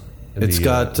guns. It's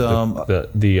got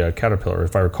the Caterpillar,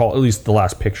 if I recall, at least the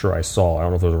last picture I saw. I don't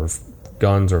know if those were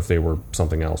guns or if they were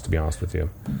something else, to be honest with you.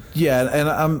 Yeah, and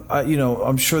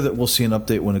I'm sure that we'll see an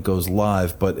update when it goes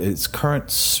live, but its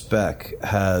current spec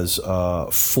has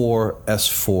 4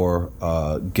 S4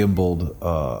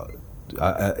 gimbaled.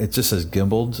 It just says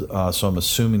gimbaled, so I'm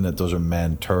assuming that those are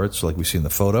manned turrets, like we see in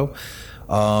the photo.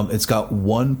 It's got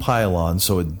 1 pylon,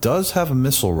 so it does have a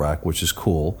missile rack, which is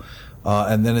cool.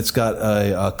 And then it's got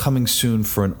a coming soon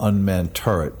for an unmanned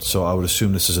turret. So I would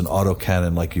assume this is an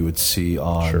autocannon like you would see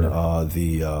on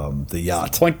the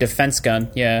yacht. Point defense gun,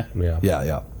 yeah.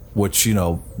 Yeah. Which,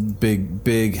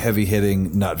 big, heavy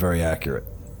hitting, not very accurate.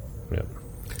 Yeah.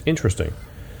 Interesting.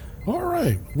 All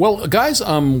right. Well, guys,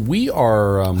 we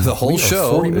are... the whole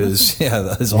show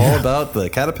is all about the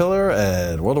Caterpillar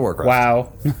and World of Warcraft.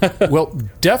 Wow. Well,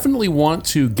 definitely want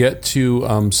to get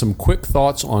to some quick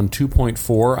thoughts on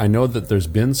 2.4. I know that there's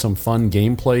been some fun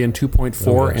gameplay in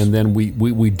 2.4, and then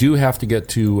we do have to get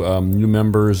to new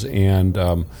members and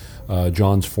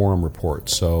John's forum report.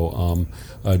 So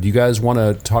do you guys want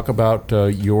to talk about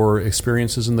your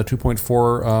experiences in the 2.4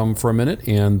 for a minute,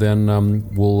 and then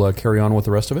we'll carry on with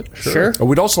the rest of it? Sure.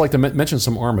 We'd also like to mention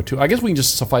some Arma, too. I guess we can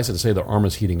just suffice it to say that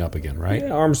Arma's heating up again, right?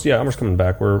 Yeah, Arma's coming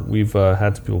back. We've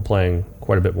had some people playing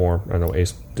quite a bit more. I know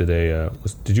Ace did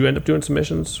did you end up doing some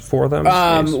missions for them?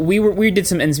 We did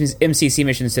some MCC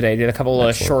missions today. Did a couple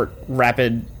of short,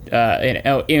 rapid,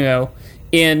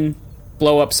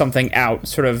 blow up something out,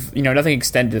 sort of, nothing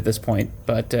extended at this point.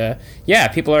 But,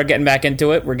 people are getting back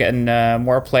into it. We're getting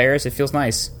more players. It feels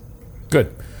nice.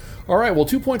 Good. All right, well,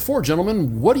 2.4,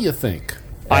 gentlemen, what do you think?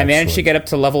 I managed to get up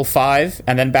to level 5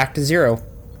 and then back to 0.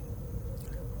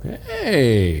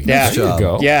 Hey, nice job. There you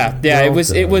go. Yeah.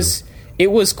 It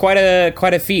was quite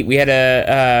a feat. We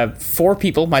had 4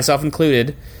 people, myself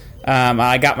included.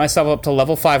 I got myself up to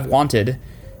level 5 wanted,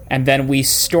 and then we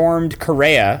stormed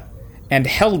Korea and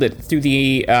held it through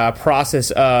the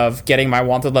process of getting my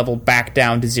wanted level back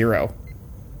down to 0.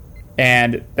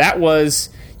 And that was,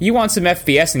 you want some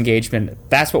FPS engagement,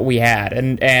 that's what we had.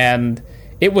 And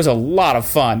it was a lot of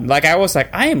fun. Like, I was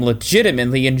like, I am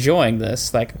legitimately enjoying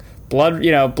this. Like,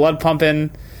 blood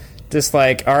pumping, just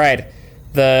like, all right,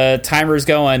 the timer's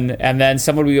going, and then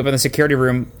someone will be up in the security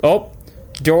room. Oh,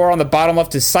 door on the bottom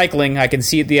left is cycling. I can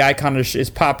see the icon is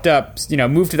popped up.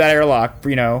 Move to that airlock,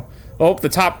 Oh, the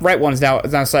top right one is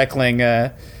now cycling. We're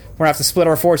going to have to split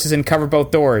our forces and cover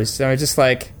both doors. So it's just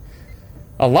like,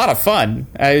 a lot of fun.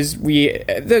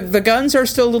 The guns are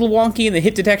still a little wonky, and the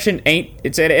hit detection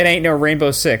it ain't no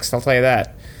Rainbow Six. I'll tell you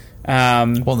that.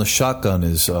 Well, the shotgun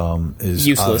is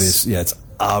useless. Obvious. Yeah, it's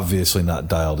obviously not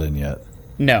dialed in yet.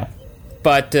 No,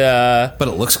 but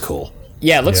it looks cool.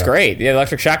 Yeah, it looks great. The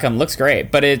electric shotgun looks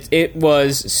great, but it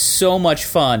was so much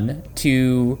fun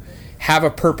to have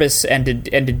a purpose and to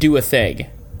do a thing.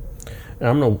 And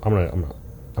I'm gonna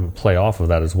play off of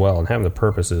that as well. And having the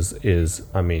purpose is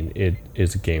I mean, it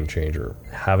is a game changer.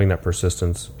 Having that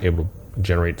persistence, able to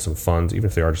generate some funds, even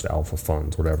if they are just alpha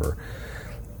funds, whatever,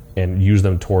 and use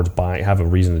them towards buying. Have a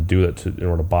reason to do it in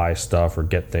order to buy stuff or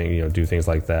get things, do things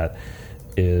like that.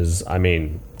 Is, I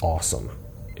mean, awesome.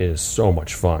 It is so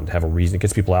much fun to have a reason. It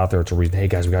gets people out there. It's a reason. Hey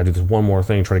guys, we gotta do this one more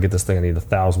thing. Try to get this thing. I need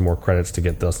 1,000 more credits to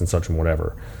get this and such and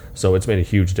whatever. So it's made a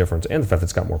huge difference, and the fact that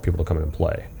it's got more people to come in and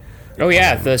play. Oh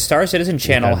yeah, the Star Citizen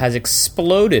channel has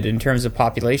exploded in terms of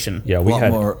population. Yeah,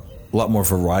 a lot more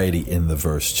variety in the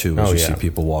verse too. As you see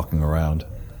people walking around.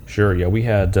 Sure. Yeah, we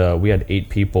had 8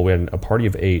 people. We had a party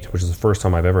of 8, which is the first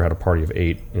time I've ever had a party of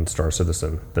 8 in Star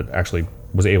Citizen that actually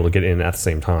was able to get in at the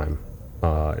same time.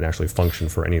 And actually function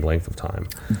for any length of time.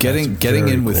 Getting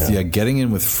in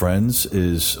with friends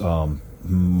is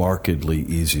markedly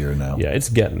easier now. Yeah, it's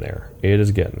getting there. It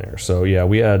is getting there. So yeah,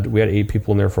 we had 8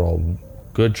 people in there for a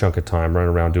good chunk of time,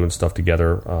 running around doing stuff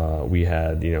together. We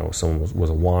had someone was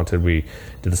a wanted. We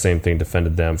did the same thing,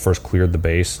 defended them. First cleared the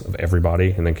base of everybody,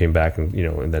 and then came back and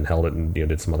and then held it and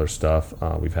did some other stuff.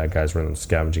 We've had guys running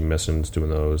scavenging missions,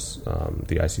 doing those,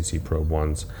 the ICC probe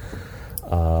ones.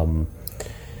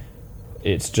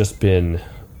 It's just been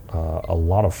a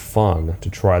lot of fun to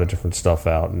try the different stuff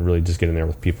out and really just get in there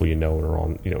with people and are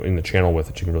on in the channel with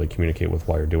that you can really communicate with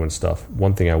while you're doing stuff.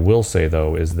 One thing I will say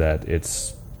though is that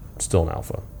it's still an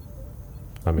alpha.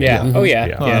 I mean,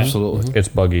 absolutely. It's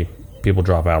buggy. People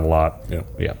drop out a lot.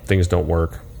 Yeah, things don't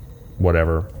work.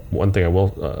 Whatever. One thing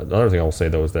another thing I will say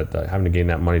though is that having to gain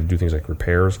that money to do things like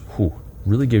repairs,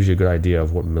 really gives you a good idea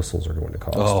of what missiles are going to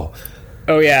cost.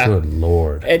 Oh yeah! Good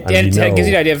lord! It gives you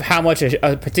an idea of how much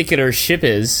a particular ship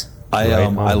is. I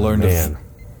learned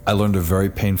a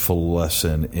very painful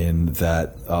lesson in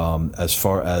that as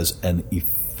far as an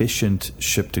efficient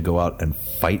ship to go out and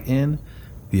fight in,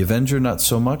 the Avenger not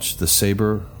so much. The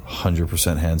Saber,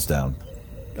 100% hands down.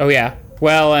 Oh yeah.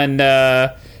 Well, and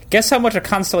guess how much a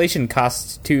Constellation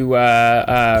costs to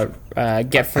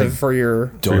get for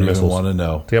your. Don't even want to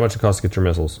know. See how much it costs to get your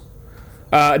missiles.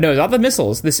 No, not the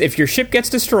missiles. If your ship gets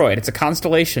destroyed, it's a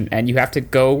Constellation, and you have to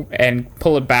go and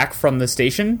pull it back from the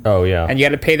station. Oh yeah, and you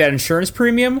got to pay that insurance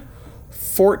premium,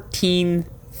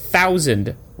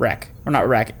 14,000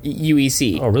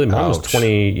 UEC. Oh really? Mine was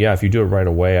 20. Yeah, if you do it right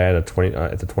away, I had a 20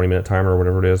 at the 20-minute timer or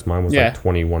whatever it is. Mine was like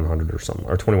 2,100 or something,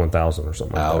 or 21,000 or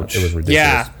something. Like that. It was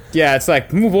ridiculous. Yeah. It's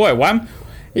like, oh boy, why?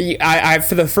 I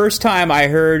for the first time I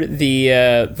heard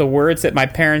the words that my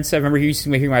parents. I remember used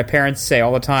to hear my parents say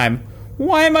all the time.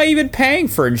 Why am I even paying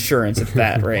for insurance at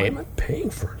that rate? Why am I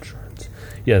paying for insurance?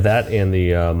 Yeah, that and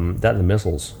the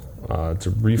missiles. To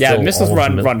refill, yeah, the missiles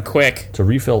run quick. To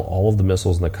refill all of the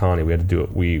missiles in the Connie, we had to do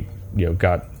it. We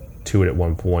got to it at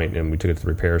one point, and we took it to the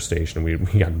repair station. We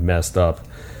got messed up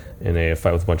in a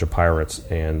fight with a bunch of pirates,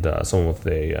 and someone with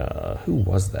who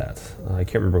was that? I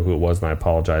can't remember who it was, and I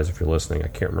apologize if you're listening. I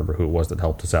can't remember who it was that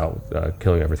helped us out with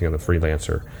killing everything on the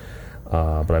Freelancer.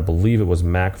 But I believe it was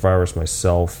Mac Virus,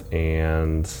 myself,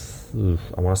 and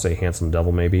I want to say Handsome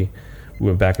Devil. Maybe we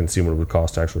went back and see what it would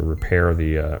cost to actually repair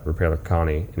the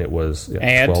Connie, and it was 12.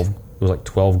 It was like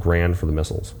 $12,000 for the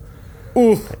missiles.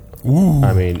 Ooh.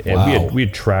 I mean, and we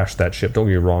had trashed that ship. Don't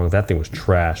get me wrong, that thing was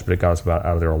trash, but it got us about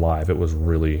out of there alive. It was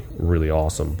really, really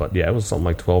awesome. But yeah, it was something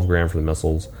like $12,000 for the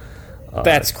missiles.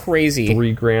 That's crazy.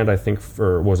 $3,000, I think,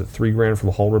 was it $3,000 for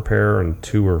the hull repair and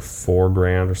 $2,000 or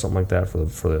 $4,000 or something like that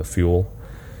for the fuel.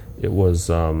 It was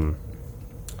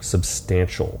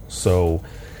substantial. So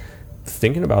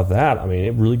thinking about that, I mean,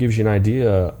 it really gives you an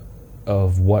idea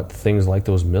of what things like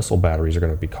those missile batteries are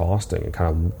going to be costing and kind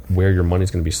of where your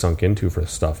money's going to be sunk into for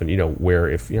stuff, and where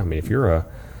if you're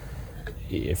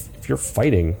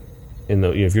fighting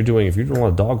if you're doing a lot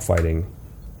of dog fighting,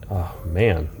 oh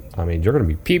man. I mean, you're going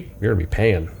to be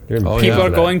paying. People are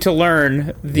going to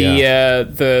learn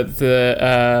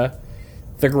the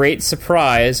great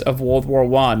surprise of World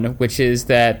War I, which is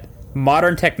that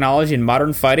modern technology and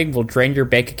modern fighting will drain your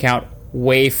bank account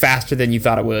way faster than you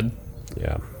thought it would.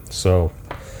 Yeah. So,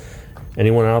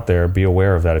 anyone out there, be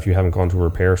aware of that. If you haven't gone to a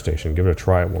repair station, give it a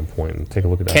try at one point and take a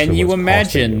look at that. Can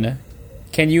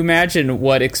you imagine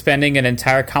what expending an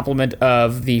entire complement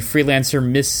of the Freelancer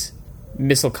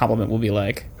missile complement will be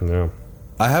like? No.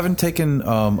 I haven't taken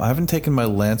my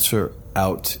Lancer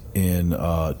out in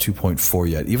 2.4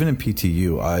 yet. Even in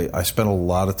PTU, I spent a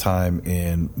lot of time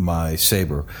in my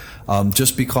Saber,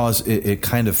 just because it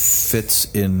kind of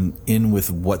fits in with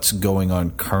what's going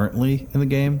on currently in the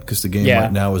game, because the game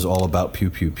right now is all about pew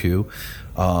pew pew,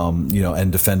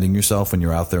 and defending yourself when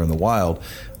you're out there in the wild.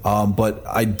 But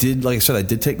I did, like I said, I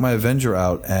did take my Avenger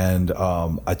out, and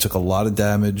I took a lot of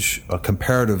damage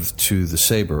comparative to the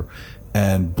Saber,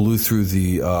 and blew through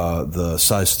the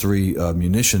size 3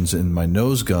 munitions in my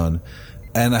nose gun,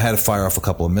 and I had to fire off a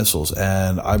couple of missiles,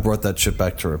 and I brought that ship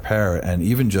back to repair, and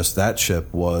even just that ship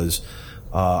was,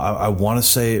 I want to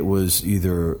say it was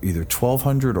either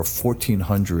 1,200 or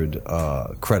 1,400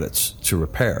 credits to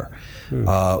repair,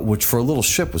 which for a little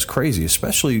ship was crazy,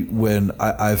 especially when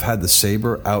I've had the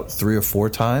Saber out 3 or 4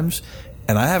 times,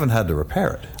 and I haven't had to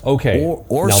repair it. Okay.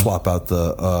 Or now, swap out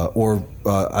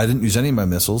I didn't use any of my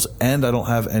missiles, and I don't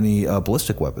have any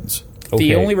ballistic weapons. Okay.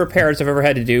 The only repairs I've ever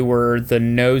had to do were the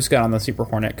nose gun on the Super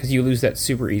Hornet, because you lose that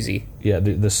super easy. Yeah,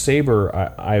 the Saber,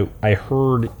 I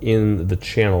heard in the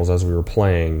channels as we were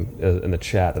playing in the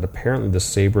chat that apparently the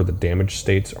Saber, the damage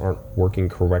states aren't working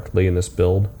correctly in this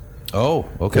build. Oh,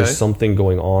 okay. There's something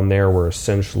going on there where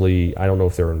essentially, I don't know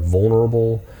if they're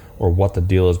invulnerable or what the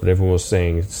deal is, but everyone was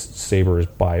saying Saber is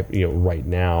right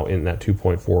now in that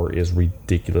 2.4 is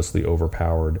ridiculously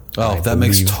overpowered. Oh, that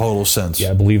makes total sense. Yeah,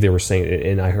 I believe they were saying,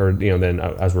 and I heard, then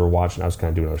as we were watching, I was kind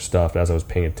of doing other stuff, but as I was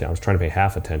paying attention, I was trying to pay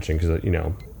half attention because,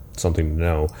 something to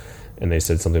know, and they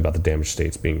said something about the damage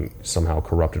states being somehow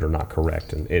corrupted or not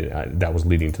correct, and that was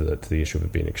leading to the issue of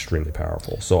it being extremely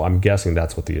powerful. So I'm guessing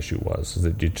that's what the issue was. Is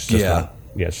that it's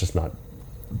just not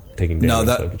taking damage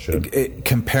like it should.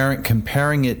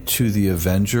 Comparing it to the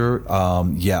Avenger,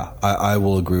 I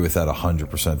will agree with that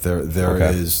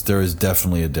 100%. There is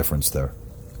definitely a difference there.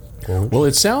 Well,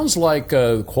 it sounds like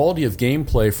quality of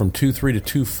gameplay from 2.3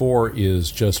 to 2.4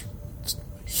 is just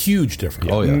huge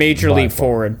difference. Oh, yeah. Major leap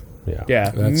forward.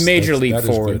 Yeah, major leap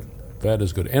forward. That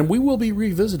is good. And we will be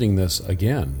revisiting this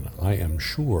again, I am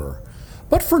sure.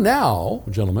 But for now,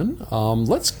 gentlemen,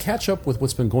 let's catch up with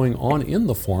what's been going on in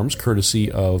the forums, courtesy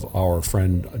of our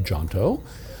friend Jonto.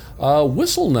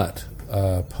 Whistlenut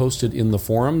posted in the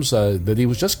forums that he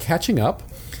was just catching up.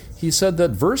 He said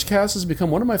that Versecast has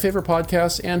become one of my favorite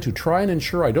podcasts, and to try and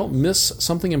ensure I don't miss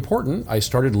something important, I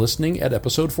started listening at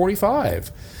episode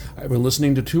 45. I've been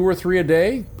listening to 2 or 3 a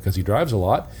day, because he drives a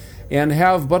lot, and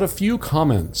have but a few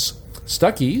comments.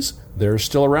 Stuckies, they're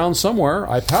still around somewhere.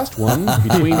 I passed one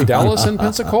between Dallas and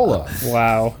Pensacola.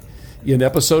 Wow. In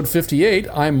episode 58,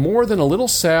 I'm more than a little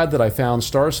sad that I found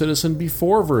Star Citizen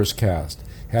before Versecast.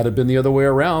 Had it been the other way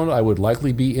around, I would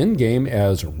likely be in-game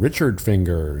as Richard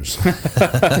Fingers. Perfect.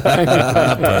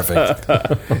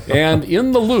 And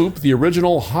in the loop, the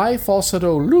original high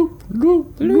falsetto loop,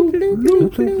 loop, loop,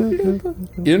 loop, loop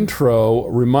intro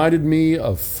reminded me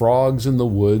of frogs in the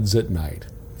woods at night.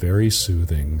 Very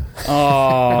soothing.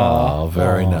 Oh,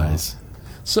 very nice.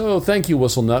 So thank you,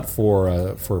 Whistlenut,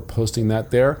 for posting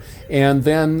that there. And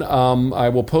then I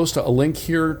will post a link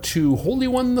here to Holy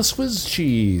One the Swizz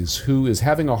Cheese, who is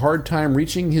having a hard time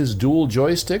reaching his dual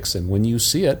joysticks. And when you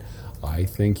see it, I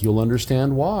think you'll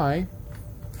understand why.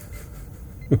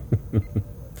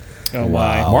 Oh,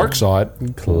 wow. Mark saw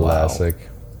it. Classic.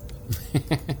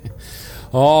 Wow.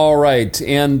 All right,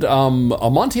 and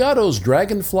Amontillato's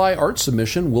Dragonfly art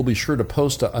submission, we'll be sure to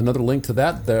post another link to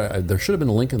that. There should have been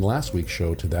a link in last week's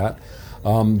show to that.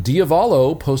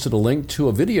 Diavolo posted a link to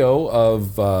a video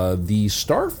of the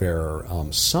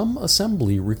Starfarer, Some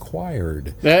Assembly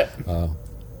Required,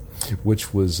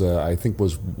 which was, I think,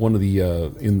 was one of the,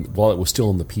 while it was still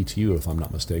in the PTU, if I'm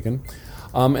not mistaken.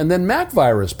 And then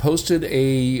MacVirus posted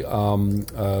a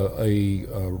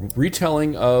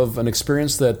retelling of an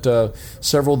experience that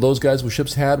several of those guys with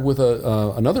ships had with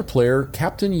another player,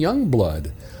 Captain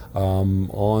Youngblood,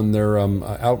 on their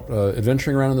out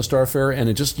adventuring around in the Starfarer, and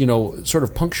it just sort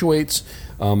of punctuates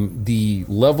the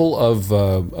level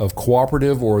of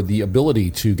cooperative, or the ability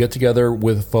to get together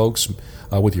with folks,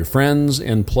 with your friends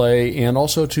and play, and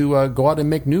also to go out and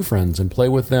make new friends and play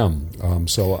with them.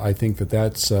 So I think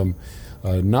that's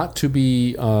not to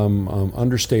be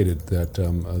understated, that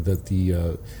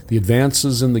the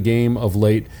advances in the game of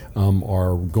late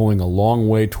are going a long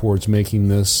way towards making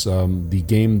this the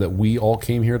game that we all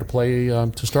came here to play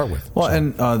to start with. Well,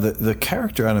 and the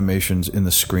character animations in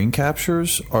the screen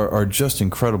captures are just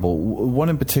incredible. One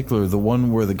in particular, the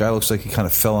one where the guy looks like he kind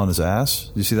of fell on his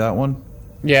ass. Do you see that one?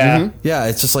 Yeah. Mm-hmm. Yeah,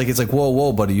 it's like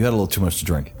whoa, buddy, you had a little too much to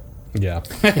drink. Yeah.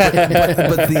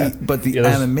 but the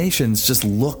animations just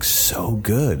look so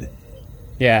good.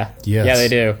 Yeah. Yes. Yeah, they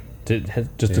do.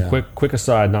 Just a quick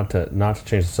aside, not to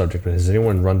change the subject, but has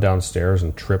anyone run downstairs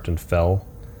and tripped and fell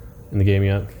in the game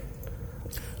yet?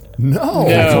 No, I don't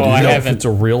know haven't. if it's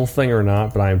a real thing or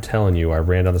not, but I am telling you, I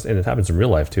ran down this, and it happens in real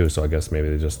life too. So I guess maybe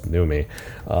they just knew me.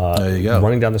 There you go.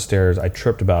 Running down the stairs, I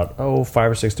tripped about 5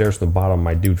 or 6 stairs from the bottom.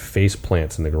 My dude face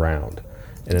plants in the ground,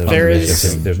 and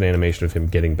there's an animation of him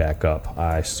getting back up.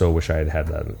 I so wish I had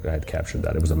that. I had captured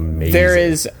that. It was amazing. There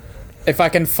is, if I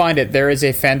can find it, there is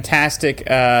a fantastic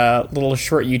little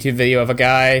short YouTube video of a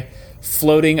guy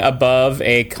floating above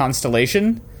a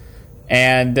constellation.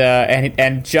 And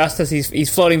just as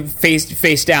he's floating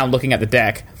face down, looking at the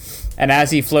deck, and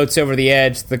as he floats over the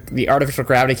edge, the artificial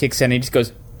gravity kicks in, and he just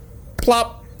goes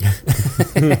plop.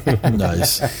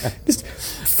 Nice. Just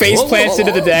face plants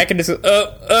into the deck, and just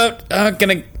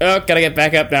gotta get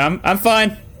back up now. I'm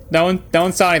fine. No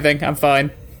one saw anything. I'm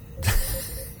fine.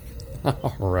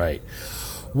 All right.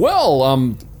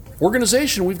 Well,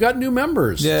 organization, we've got new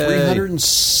members. Yay.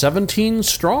 317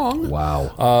 strong.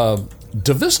 Wow.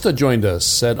 Davista joined us,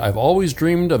 said, I've always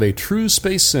dreamed of a true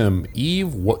space sim.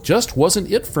 Eve just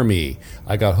wasn't it for me.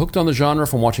 I got hooked on the genre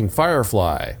from watching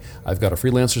Firefly. I've got a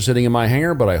freelancer sitting in my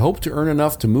hangar, but I hope to earn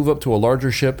enough to move up to a larger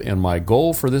ship, and my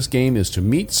goal for this game is to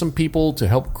meet some people to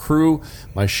help crew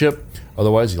my ship.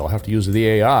 Otherwise, you'll have to use the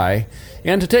AI.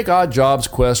 And to take odd jobs,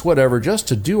 quests, whatever, just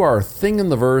to do our thing in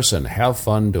the verse and have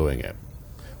fun doing it.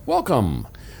 Welcome.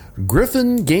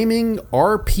 Griffin Gaming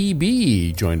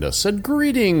RPB joined us, said,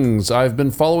 greetings. I've been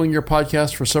following your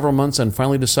podcast for several months and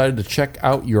finally decided to check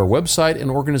out your website and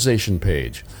organization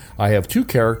page. I have 2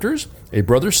 characters, a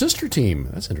brother-sister team,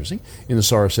 that's interesting, in the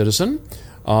Star Citizen.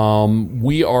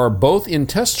 We are both in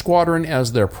Test Squadron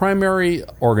as their primary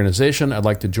organization. I'd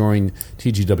like to join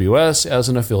TGWS as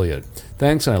an affiliate.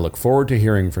 Thanks, and I look forward to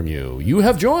hearing from you. You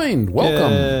have joined.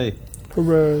 Welcome. Yay.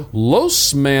 Hooray.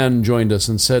 Losman joined us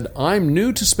and said, I'm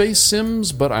new to Space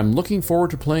Sims, but I'm looking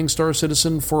forward to playing Star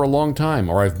Citizen for a long time,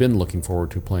 or I've been looking forward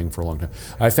to playing for a long time.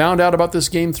 I found out about this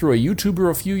game through a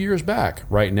YouTuber a few years back.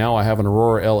 Right now I have an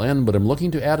Aurora LN, but I'm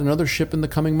looking to add another ship in the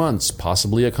coming months,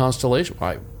 possibly a Constellation.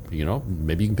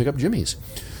 Maybe you can pick up Jimmy's.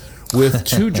 With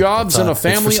 2 jobs and a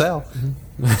family... It's for sale.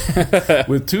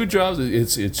 With 2 jobs,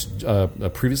 it's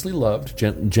previously loved,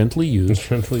 gently used.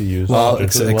 Gently used. Well,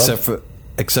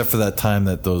 except for that time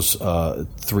that those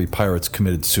 3 pirates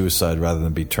committed suicide rather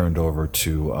than be turned over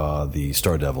to the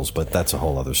Star Devils, but that's a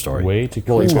whole other story. Way to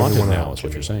Well, he's haunted now, is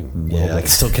what you're saying. Yeah, I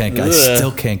still can't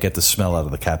get the smell out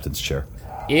of the captain's chair.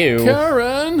 Ew.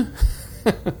 Karen!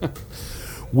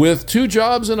 With 2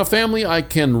 jobs and a family, I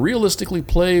can realistically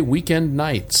play weekend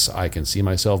nights. I can see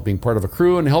myself being part of a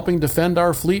crew and helping defend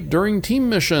our fleet during team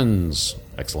missions.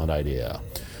 Excellent idea.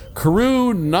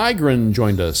 Karu Nigrin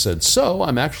joined us, said, so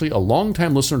I'm actually a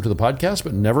long-time listener to the podcast,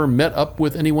 but never met up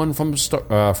with anyone from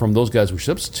those guys with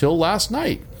ships till last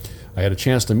night. I had a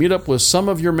chance to meet up with some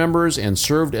of your members and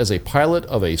served as a pilot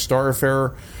of a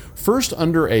Starfarer, first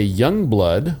under a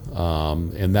Youngblood,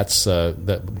 and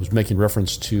that was making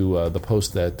reference to the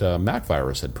post that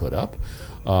MacVirus had put up,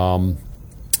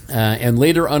 and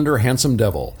later under Handsome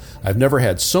Devil. I've never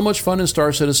had so much fun in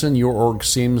Star Citizen. Your org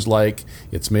seems like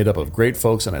it's made up of great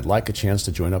folks, and I'd like a chance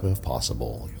to join up if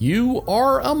possible. You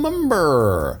are a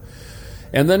member.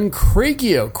 And then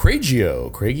Cragio. Wasn't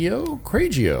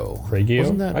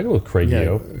that? I go with Cragio.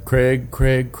 Yeah,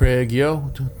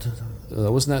 Cragio.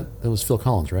 That was Phil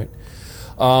Collins, right?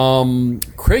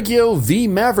 Cragio V.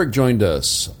 Maverick joined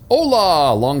us.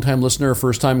 Hola, long-time listener,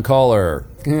 first-time caller.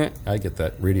 I get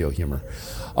that radio humor.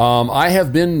 I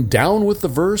have been down with the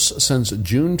verse since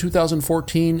June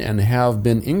 2014 and have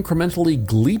been incrementally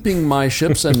gleeping my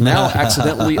ships and now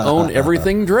accidentally own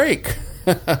everything Drake.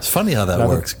 It's funny how that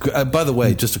works. By the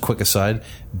way, just a quick aside,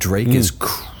 Drake is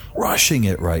crushing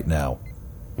it right now.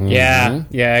 Yeah,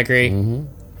 I agree.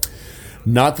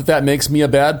 Mm-hmm. Not that makes me a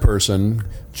bad person.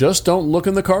 Just don't look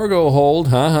in the cargo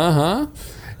hold.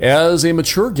 As a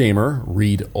mature gamer,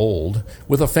 read old,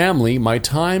 with a family, my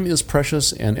time is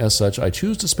precious, and as such, I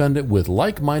choose to spend it with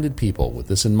like-minded people. With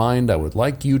this in mind, I would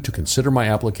like you to consider my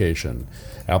application.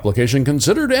 Application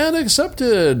considered and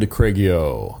accepted,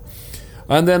 Cragio.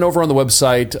 And then over on the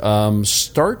website,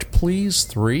 Start Please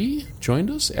 3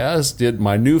 joined us, as did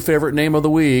my new favorite name of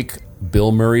the week,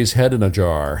 Bill Murray's Head in a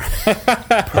Jar.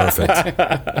 Perfect.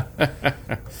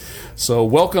 So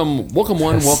welcome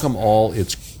one, welcome all.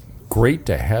 It's great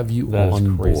to have you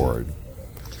on board.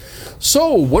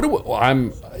 So,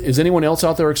 is anyone else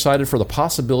out there excited for the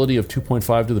possibility of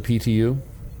 2.5 to the PTU?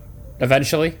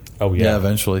 Eventually. Oh yeah,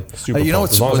 eventually. Super You know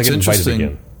as long as I get invited interesting?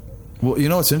 again. Well, you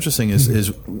know what's interesting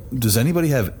is does anybody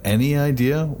have any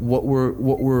idea what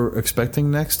we're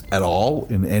expecting next at all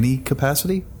in any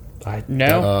capacity?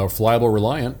 Flyable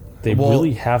Reliant. They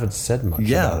really haven't said much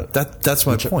about it. That's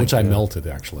my point. Which I melted,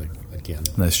 actually, again.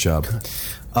 Nice job.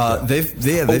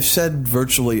 They've said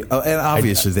virtually, and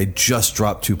obviously they just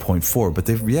dropped 2.4, but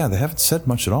they haven't said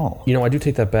much at all. I do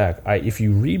take that back. If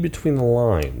you read between the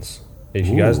lines, if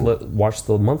you guys watch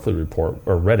the monthly report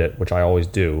or read it, which I always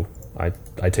do, I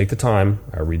take the time,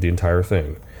 I read the entire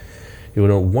thing.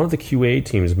 One of the QA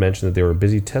teams mentioned that they were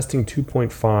busy testing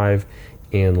 2.5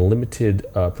 and limited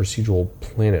procedural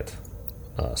planet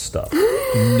stuff.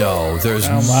 No, there's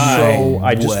no So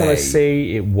I just way. want to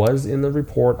say it was in the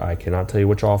report. I cannot tell you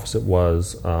which office it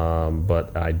was,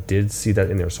 but I did see that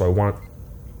in there. So I want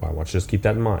you to just keep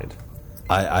that in mind.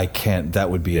 I can't. That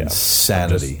would be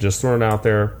insanity. Just throwing it out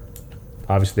there.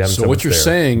 Obviously, they haven't So said what what's you're there,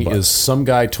 saying but is some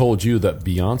guy told you that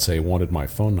Beyonce wanted my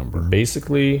phone number.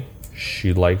 basically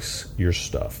she likes your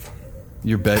stuff.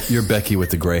 You're Becky with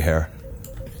the gray hair.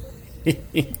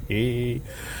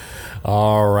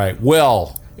 All right.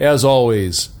 Well, as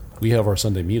always, we have our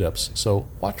Sunday meetups, so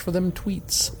watch for them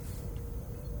tweets.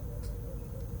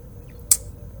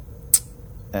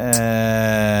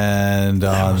 And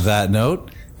on that note,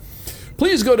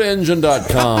 Please go to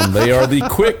Engine.com. They are the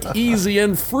quick, easy,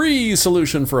 and free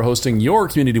solution for hosting your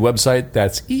community website.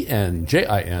 That's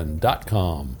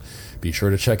ENJIN.com. Be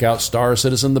sure to check out Star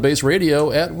Citizen The Base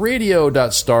Radio at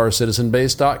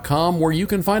radio.starcitizenbase.com, where you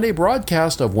can find a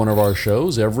broadcast of one of our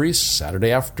shows every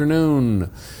Saturday afternoon.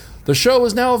 The show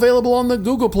is now available on the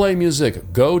Google Play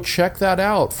Music. Go check that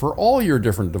out for all your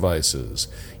different devices.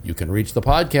 You can reach the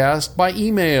podcast by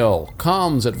email,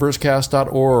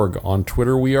 comms@versecast.org. On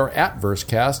Twitter, we are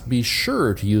 @Versecast. Be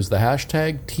sure to use the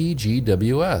hashtag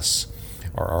TGWS.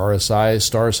 Our RSI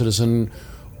Star Citizen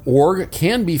org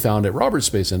can be found at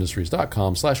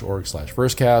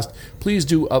robertspaceindustriescom/org/versecast. Please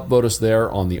do upvote us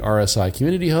there on the RSI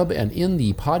Community Hub and in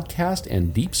the podcast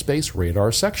and Deep Space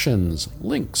Radar sections.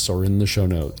 Links are in the show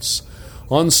notes.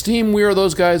 On Steam, we are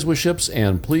those guys with ships,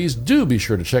 and please do be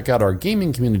sure to check out our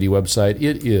gaming community website.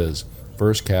 It is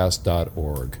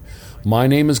versecast.org. My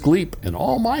name is Gleep, and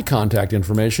all my contact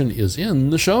information is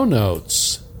in the show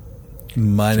notes.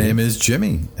 my name is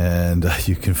Jimmy, and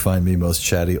you can find me most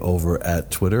chatty over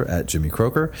at Twitter at Jimmy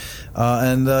Croker.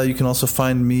 And you can also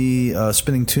find me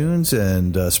spinning tunes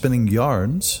and spinning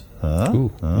yarns.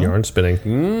 Yarn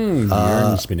spinning.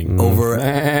 Yarn spinning. Over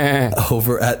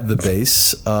at the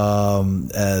base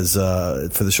as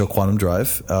for the show Quantum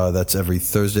Drive. That's every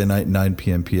Thursday night 9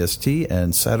 p.m. PST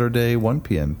and Saturday 1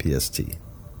 p.m. PST.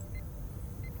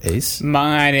 Ace?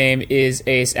 My name is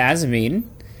Ace Azamine.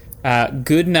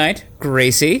 Good night,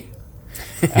 Gracie.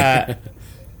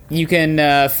 You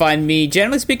can find me,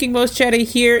 generally speaking, most chatty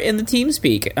here in the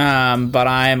TeamSpeak, but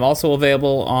I'm also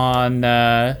available on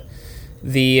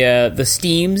the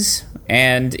Steams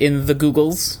and in the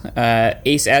Googles,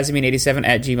 aceazamine87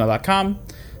 at gmail.com,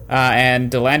 and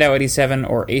Delandau87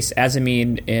 or Ace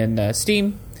Azamine in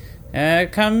Steam.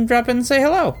 Come drop in and say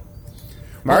hello.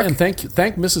 Mark? Well, and thank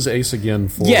Mrs. Ace again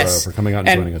for coming out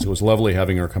and joining us. It was lovely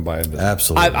having her come by and visit.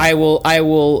 Absolutely. I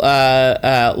will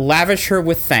lavish her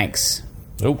with thanks.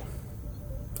 Oh,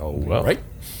 well. Right.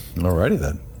 Alrighty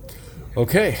then.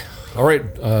 Okay. All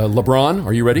right, LeBron,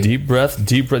 are you ready? Deep breath,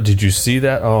 deep breath. Did you see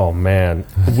that? Oh, man.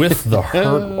 With the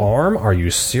hurt arm? Are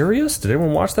you serious? Did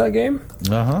anyone watch that game?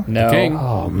 Uh-huh. No. King.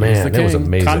 Oh, man. That was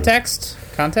amazing. Context?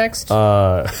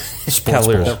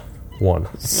 Cavaliers won.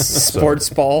 Sports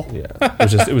ball? Yeah.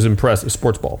 It was impressive.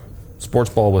 Sports ball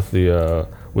with the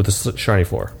shiny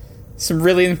floor. Some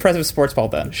really impressive sports ball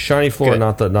then. Shiny floor, Good.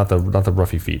 not the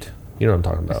roughy feet. You know what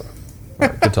I'm talking about. All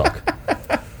right, good talk.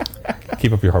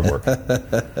 Keep up your hard work.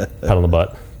 Pat on the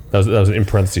butt. That was in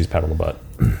parentheses, pat on the butt.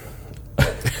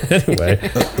 Anyway,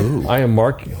 I am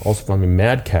Mark. Also find me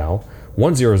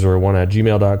madcow1001 at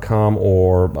gmail.com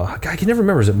or I can never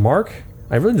remember. Is it Mark?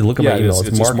 I really need to look at my email.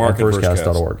 It's just Mark at Versecast.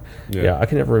 versecast.org. Yeah. I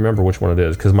can never remember which one it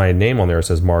is because my name on there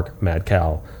says Mark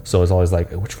Madcow. So it's always like,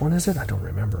 which one is it? I don't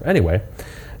remember. Anyway,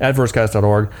 at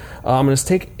versecast.org. I'm going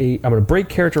to break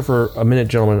character for a minute,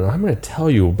 gentlemen, and I'm going to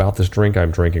tell you about this drink I'm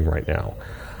drinking right now.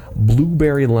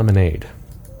 Blueberry lemonade.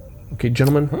 Okay,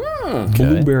 gentlemen.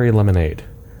 Blueberry lemonade.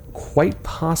 Quite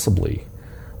possibly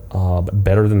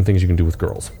better than things you can do with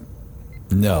girls.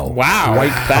 No. Wow.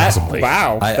 Quite possibly.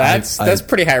 Wow. That's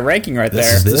pretty high ranking right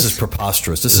there. This is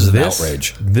preposterous. This is an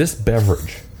outrage. This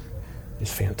beverage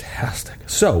is fantastic.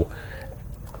 So,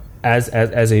 as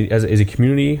a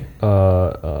community,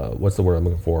 what's the word I'm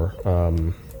looking for?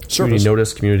 Community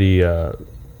notice, community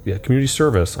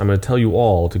service. I'm going to tell you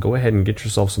all to go ahead and get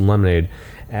yourself some lemonade,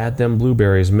 add them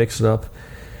blueberries, mix it up,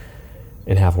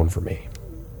 and have one for me.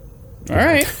 All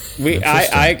right.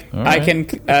 I can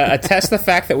attest the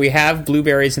fact that we have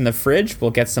blueberries in the fridge.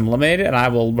 We'll get some lemonade, and I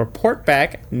will report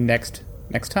back next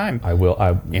time. I will.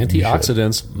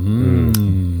 Antioxidants.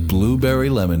 Blueberry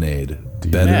lemonade.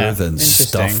 Better than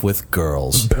stuff with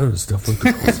girls. Better than stuff with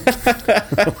girls.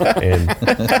 And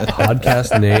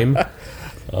podcast name.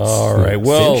 All right.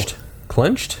 Well, Cinched?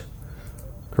 Clenched?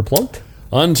 Kerplunked?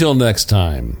 Until next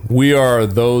time, we are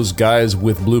those guys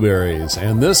with blueberries,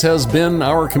 and this has been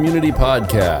our community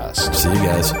podcast. See you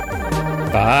guys.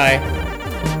 Bye.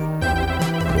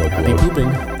 Happy pooping.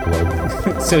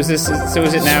 So is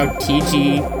it now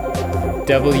TGWB?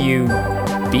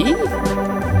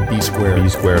 B squared. B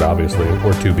squared, obviously,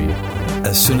 or 2B.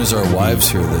 As soon as our wives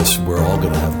hear this, we're all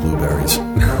going to have blueberries.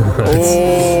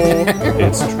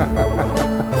 It's true.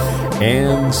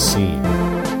 And scene.